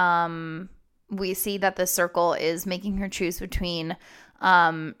 and we see that the circle is making her choose between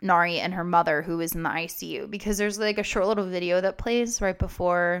Nari and her mother, who is in the ICU, because there's like a short little video that plays right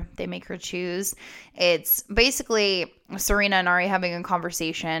before they make her choose. It's basically Serena and Nari having a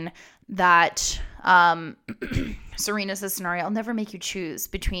conversation that Serena says to Nari, I'll never make you choose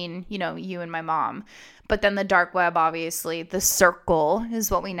between, you and my mom. But then the dark web, obviously, the circle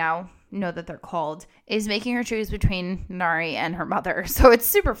is what we now know that they're called, is making her choose between Nari and her mother. So it's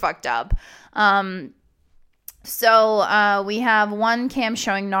super fucked up. So we have one cam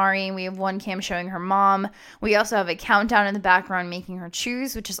showing Nari. We have one cam showing her mom. We also have a countdown in the background making her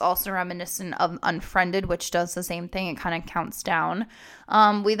choose, which is also reminiscent of Unfriended, which does the same thing. It kind of counts down.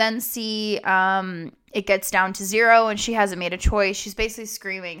 We then see it gets down to 0 and she hasn't made a choice. She's basically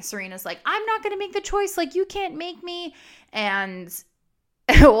screaming. Serena's like, I'm not going to make the choice. Like, you can't make me. And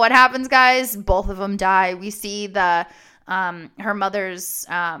what happens, guys? Both of them die. We see her mother's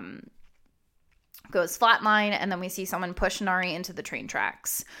goes flatline, and then we see someone push Nari into the train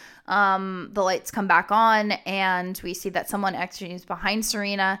tracks. The lights come back on, and we see that someone actually is behind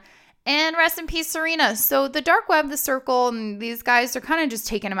Serena. And rest in peace, Serena. So the dark web, the circle, and these guys are kind of just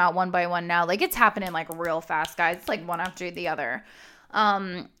taking them out one by one now. Like, it's happening like real fast, guys. It's like one after the other.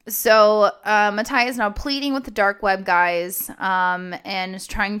 So Matthias is now pleading with the dark web guys and is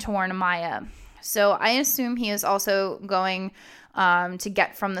trying to warn Amaya. So I assume he is also going to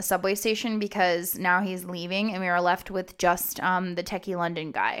get from the subway station, because now he's leaving and we are left with just the techie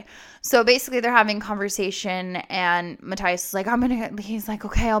London guy. So basically they're having conversation, and Matthias is like, he's like,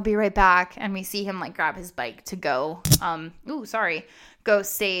 okay, I'll be right back. And we see him like grab his bike to go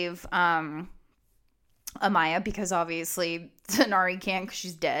save Amaya, because obviously Nari can't because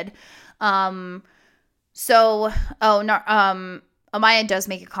she's dead. Amaya does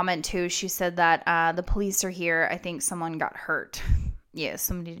make a comment too. She said that the police are here. I think someone got hurt. Yeah,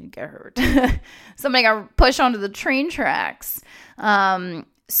 somebody did get hurt. Somebody got pushed onto the train tracks.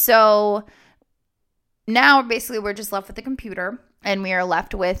 So now basically we're just left with the computer, and we are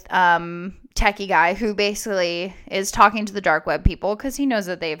left with techie guy, who basically is talking to the dark web people because he knows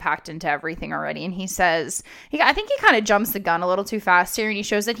that they've hacked into everything already. And he says, I think he kind of jumps the gun a little too fast here, and he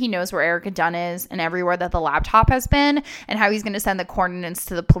shows that he knows where Erica Dunn is and everywhere that the laptop has been, and how he's going to send the coordinates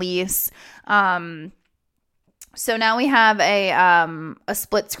to the police. So now we have a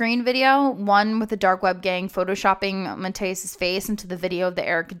split screen video, one with the dark web gang photoshopping Matthias' face into the video of the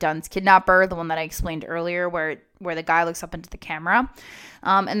Erica Dunn's kidnapper, the one that I explained earlier, where the guy looks up into the camera.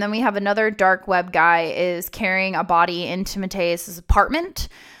 And then we have another dark web guy is carrying a body into Matthias' apartment.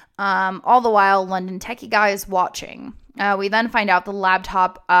 All the while, London techie guy is watching. We then find out the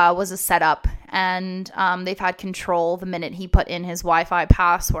laptop was a setup, and they've had control the minute he put in his Wi-Fi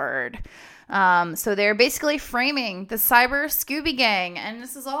password. So they're basically framing the cyber Scooby gang, and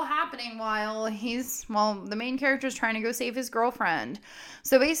this is all happening while the main character is trying to go save his girlfriend.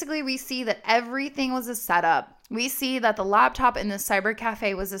 So basically we see that everything was a setup. We see that the laptop in the cyber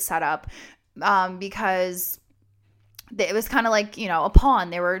cafe was a setup, because it was kind of like, a pawn.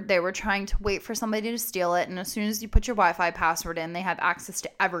 They were trying to wait for somebody to steal it, and as soon as you put your Wi-Fi password in, they have access to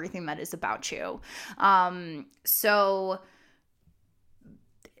everything that is about you. So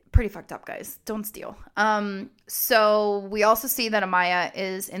pretty fucked up, guys. Don't steal. So we also see that Amaya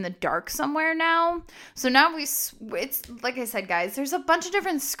is in the dark somewhere now. So now it's like I said, guys, there's a bunch of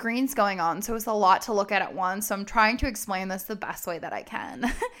different screens going on, so it's a lot to look at once. So I'm trying to explain this the best way that I can.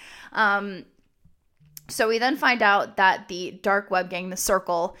 So we then find out that the dark web gang, the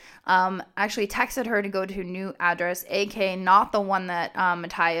Circle, actually texted her to go to a new address, aka not the one that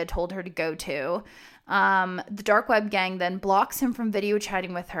Mattia told her to go to. The dark web gang then blocks him from video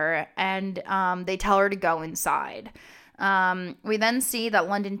chatting with her, and they tell her to go inside. We then see that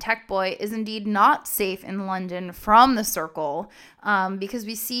London Tech Boy is indeed not safe in London from the Circle, because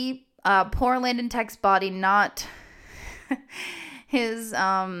we see poor London Tech's body not his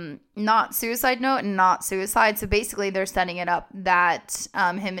not suicide note and not suicide. So basically they're setting it up that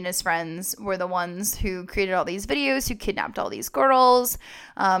him and his friends were the ones who created all these videos, who kidnapped all these girls.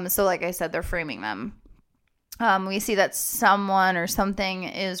 So like I said, they're framing them. We see that someone or something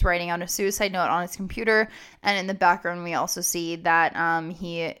is writing out a suicide note on his computer, and in the background we also see that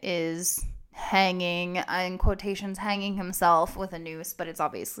he is hanging, in quotations, hanging himself with a noose, but it's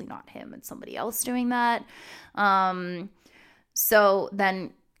obviously not him, it's somebody else doing that. So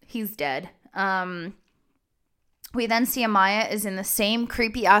then he's dead. We then see Amaya is in the same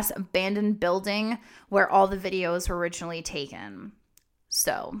creepy ass abandoned building where all the videos were originally taken.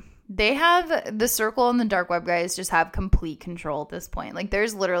 So they have the circle and the dark web guys just have complete control at this point. Like,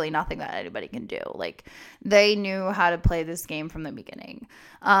 there's literally nothing that anybody can do. Like, they knew how to play this game from the beginning.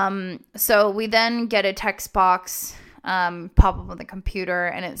 So we then get a text box pop up on the computer,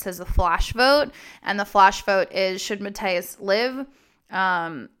 and it says a flash vote, and the flash vote is, should Matthias live?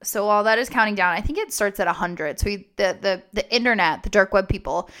 So while that is counting down, I think it starts at 100. So the internet, the dark web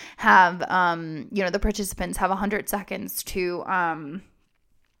people have, the participants have 100 seconds to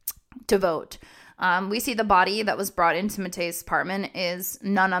vote. We see the body that was brought into Matthias' apartment is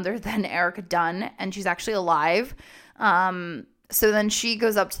none other than Erica Dunn, and she's actually alive. So then she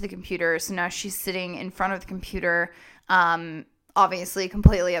goes up to the computer. So now she's sitting in front of the computer, obviously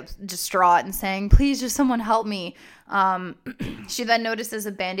completely distraught and saying, please, just someone help me. She then notices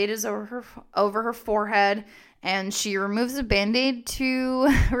a Band-Aid is over her forehead, and she removes a Band-Aid to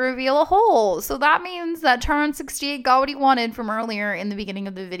reveal a hole. So that means that Tron68 got what he wanted from earlier in the beginning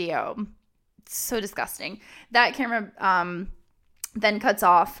of the video. It's so disgusting. That camera then cuts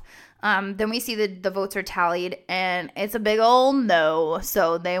off. Then we see the votes are tallied, and it's a big old no.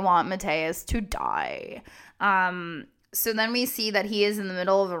 So they want Matthias to die. So then we see that he is in the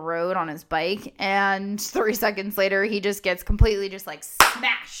middle of a road on his bike, and 3 seconds later, he just gets completely just like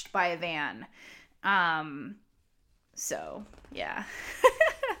smashed by a van. So yeah.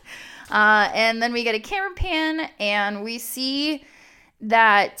 And then we get a camera pan, and we see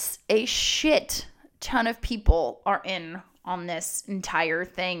that a shit ton of people are in on this entire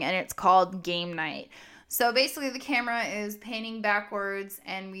thing, and it's called Game Night. So basically the camera is panning backwards,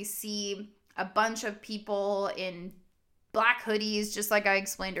 and we see a bunch of people in black hoodies, just like I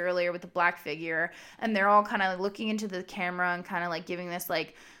explained earlier with the black figure, and they're all kind of looking into the camera and kind of like giving this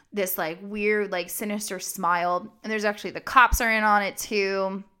weird, like, sinister smile. And there's actually the cops are in on it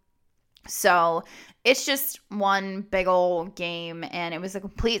too. So it's just one big old game, and it was a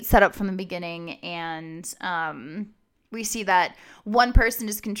complete setup from the beginning. And we see that one person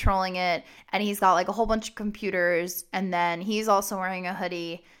is controlling it, and he's got like a whole bunch of computers, and then he's also wearing a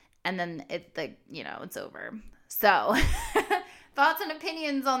hoodie, and then it's over. So thoughts and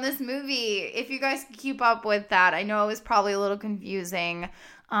opinions on this movie, if you guys could keep up with that. I know it was probably a little confusing,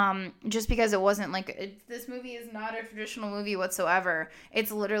 just because it wasn't this movie is not a traditional movie whatsoever. It's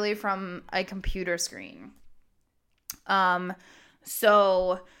literally from a computer screen.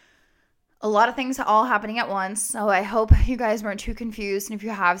 So a lot of things all happening at once. So I hope you guys weren't too confused. And if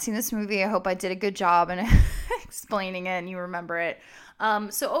you have seen this movie, I hope I did a good job in explaining it and you remember it.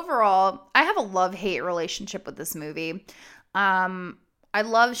 So overall, I have a love-hate relationship with this movie. I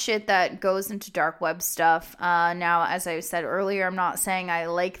love shit that goes into dark web stuff. Now, as I said earlier, I'm not saying I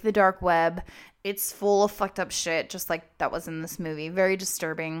like the dark web. It's full of fucked up shit, just like that was in this movie. Very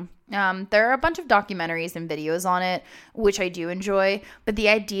disturbing. There are a bunch of documentaries and videos on it, which I do enjoy. But the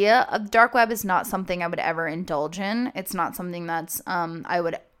idea of dark web is not something I would ever indulge in. It's not something that's I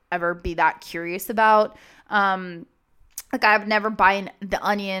would ever be that curious about. Like, I would never buy the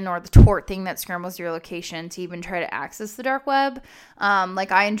Onion or the Tort thing that scrambles your location to even try to access the dark web.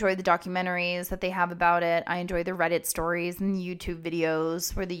 I enjoy the documentaries that they have about it. I enjoy the Reddit stories and the YouTube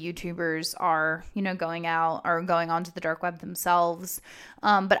videos where the YouTubers are, going out or going onto the dark web themselves.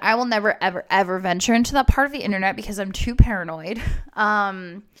 But I will never, ever, ever venture into that part of the internet because I'm too paranoid.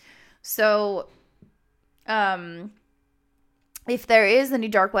 If there is any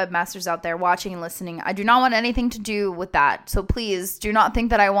dark web masters out there watching and listening, I do not want anything to do with that. So please do not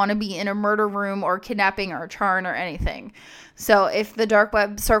think that I want to be in a murder room or kidnapping or charn or anything. So if the dark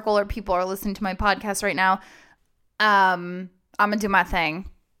web circle or people are listening to my podcast right now, I'm going to do my thing.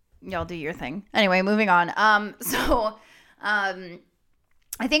 Y'all do your thing. Anyway, moving on. I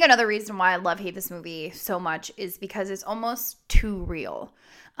think another reason why I hate this movie so much is because it's almost too real.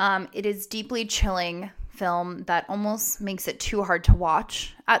 It is deeply chilling film that almost makes it too hard to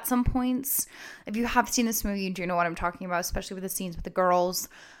watch at some points. If you have seen this movie, you do know what I'm talking about, especially with the scenes with the girls.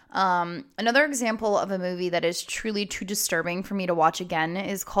 Another example of a movie that is truly too disturbing for me to watch again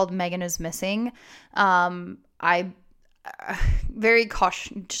is called Megan is Missing. Very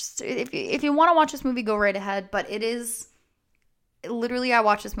cautious. Just if you want to watch this movie, go right ahead. But it is literally, I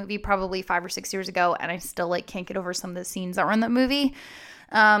watched this movie probably 5 or 6 years ago, and I still can't get over some of the scenes that were in that movie.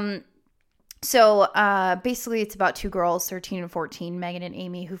 So basically it's about two girls, 13 and 14, Megan and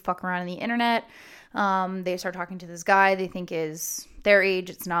Amy, who fuck around on the internet. They start talking to this guy they think is their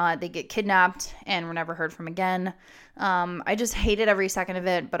age. It's not. They get kidnapped and were never heard from again. I just hated every second of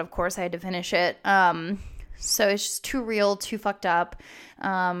it, but of course I had to finish it. So it's just too real, too fucked up.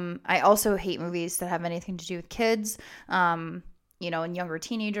 I also hate movies that have anything to do with kids, and younger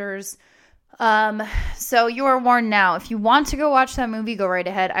teenagers. So you are warned now. If you want to go watch that movie, go right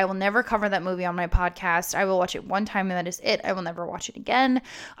ahead. I will never cover that movie on my podcast. I will watch it one time and that is it. I will never watch it again.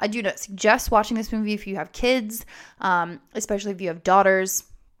 I do not suggest watching this movie if you have kids, especially if you have daughters.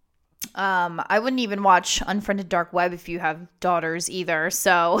 I wouldn't even watch Unfriended Dark Web if you have daughters either.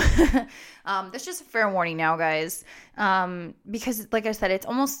 So, that's just a fair warning now, guys. Because like I said, it's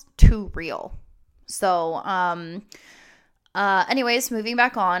almost too real. So, anyways, moving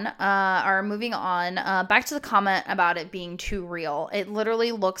on, back to the comment about it being too real. It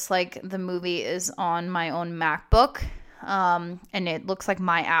literally looks like the movie is on my own MacBook. And it looks like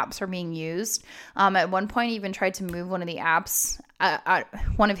my apps are being used. At one point, he even tried to move one of his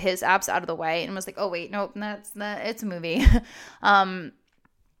apps out of the way and was like, oh wait, nope, it's a movie.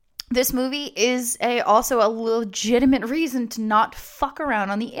 This movie is also a legitimate reason to not fuck around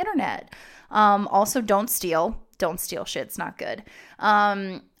on the internet. Also, don't steal shit. It's not good.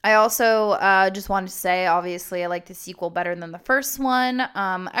 I also just wanted to say, obviously, I like the sequel better than the first one.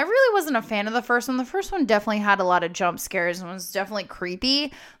 I really wasn't a fan of the first one. The first one definitely had a lot of jump scares and was definitely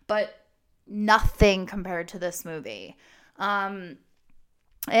creepy, but nothing compared to this movie. And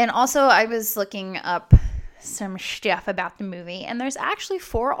also, I was looking up some stuff about the movie, and there's actually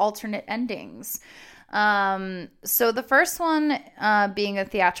 4 alternate endings. So the first one being a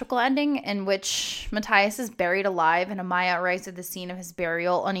theatrical ending in which Matthias is buried alive and Amaya arrives at the scene of his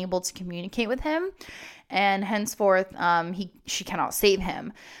burial unable to communicate with him, and henceforth she cannot save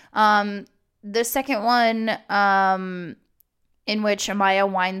him. The second one in which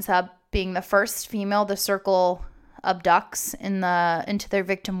Amaya winds up being the first female the circle abducts into their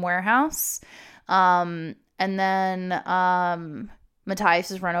victim warehouse, and then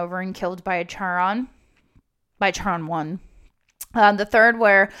Matthias is run over and killed by Charon 1. The third,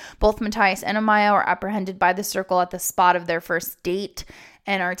 where both Matthias and Amaya are apprehended by the circle at the spot of their first date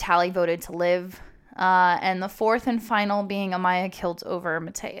and are tally voted to live. And the fourth and final being Amaya killed over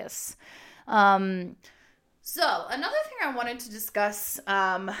Matthias. So another thing I wanted to discuss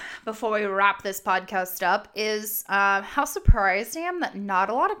before we wrap this podcast up is how surprised I am that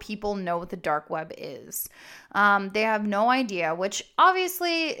not a lot of people know what the dark web is. They have no idea, which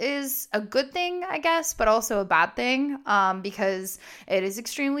obviously is a good thing, I guess, but also a bad thing because it is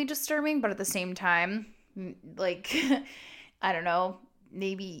extremely disturbing, but at the same time, like, I don't know,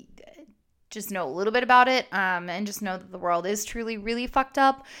 maybe just know a little bit about it and just know that the world is truly really fucked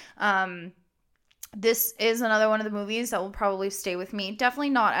up. This is another one of the movies that will probably stay with me. Definitely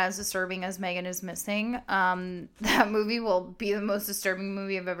not as disturbing as Megan is Missing. That movie will be the most disturbing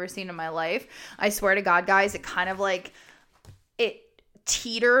movie I've ever seen in my life. I swear to God, guys, it kind of like, it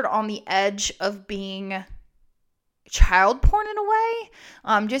teetered on the edge of being child porn in a way.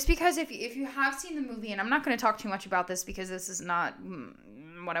 Just because if you have seen the movie, and I'm not going to talk too much about this because this is not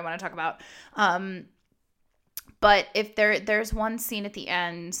what I want to talk about. But if there's one scene at the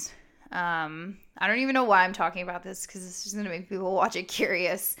end, I don't even know why I'm talking about this because this is going to make people watch it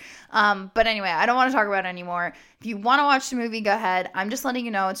curious. But anyway, I don't want to talk about it anymore. If you want to watch the movie, go ahead. I'm just letting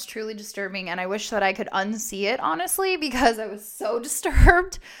you know it's truly disturbing, and I wish that I could unsee it, honestly, because I was so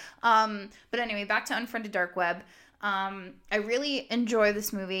disturbed. But anyway, back to Unfriended Dark Web. I really enjoy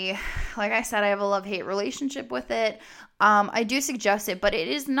this movie. Like I said, I have a love-hate relationship with it. I do suggest it, but it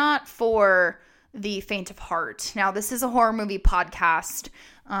is not for the faint of heart. Now, this is a horror movie podcast,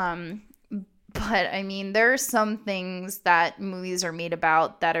 but I mean, there are some things that movies are made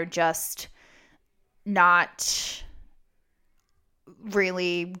about that are just not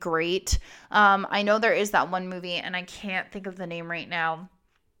really great. I know there is that one movie, and I can't think of the name right now,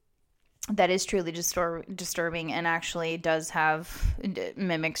 that is truly disturbing and actually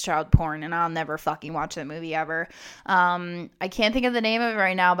mimics child porn, and I'll never fucking watch that movie ever. I can't think of the name of it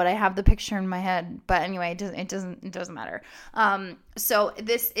right now, but I have the picture in my head. But anyway, it doesn't matter. So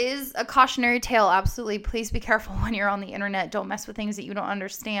this is a cautionary tale. Absolutely, please be careful when you're on the internet. Don't mess with things that you don't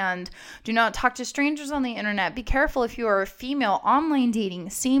understand. Do not talk to strangers on the internet. Be careful if you are a female. Online dating,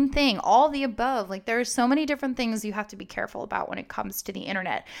 same thing. All the above. Like, there are so many different things you have to be careful about when it comes to the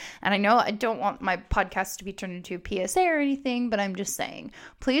internet. And I know I don't want my podcast to be turned into a PSA or anything, but I'm just saying,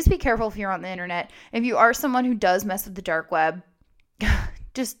 please be careful if you're on the internet. If you are someone who does mess with the dark web,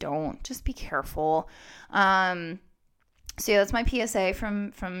 just don't. Just be careful. So yeah, that's my PSA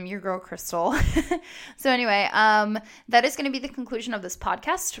from your girl Crystal. So anyway, that is going to be the conclusion of this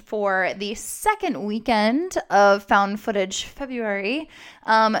podcast for the second weekend of Found Footage February.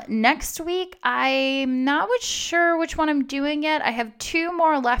 Next week, I'm not sure which one I'm doing yet. I have 2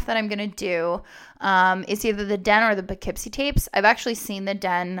 more left that I'm going to do. It's either The Den or the Poughkeepsie Tapes. I've actually seen The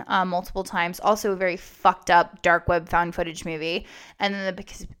Den multiple times. Also a very fucked up dark web found footage movie. And then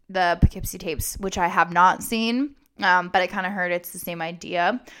the Poughkeepsie Tapes, which I have not seen. But I kind of heard it's the same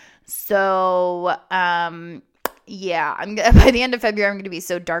idea. So, yeah, by the end of February, I'm going to be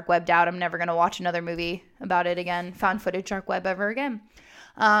so dark webbed out. I'm never going to watch another movie about it again, found footage dark web ever again.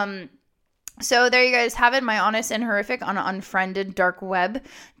 So there you guys have it, my honest and horrific on Unfriended dark web.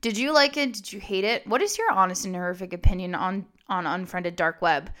 Did you like it? Did you hate it? What is your honest and horrific opinion on Unfriended dark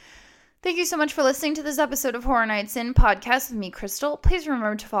web? Thank you so much for listening to this episode of Horror Nights In podcast with me, Crystal. Please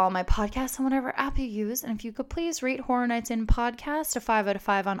remember to follow my podcast on whatever app you use. And if you could please rate Horror Nights In podcast a 5 out of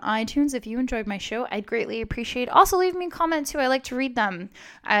 5 on iTunes. If you enjoyed my show, I'd greatly appreciate it. Also, leave me a comment too. I like to read them.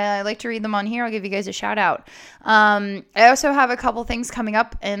 I like to read them on here. I'll give you guys a shout out. I also have a couple things coming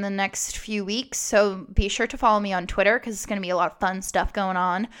up in the next few weeks. So be sure to follow me on Twitter because it's going to be a lot of fun stuff going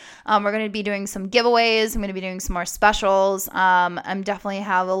on. We're going to be doing some giveaways. I'm going to be doing some more specials. I'm definitely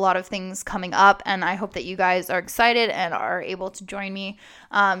have a lot of things coming up, and I hope that you guys are excited and are able to join me.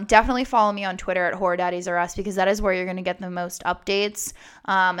 Definitely follow me on Twitter at Horror Daddies R Us because that is where you're going to get the most updates,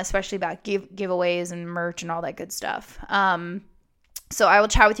 especially about giveaways and merch and all that good stuff. So I will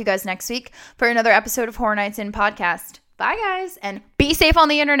chat with you guys next week for another episode of Horror Nights In podcast. Bye guys, and be safe on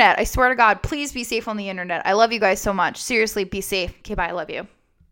the internet. I swear to God, please be safe on the internet. I love you guys so much. Seriously, be safe. Okay, bye. I love you.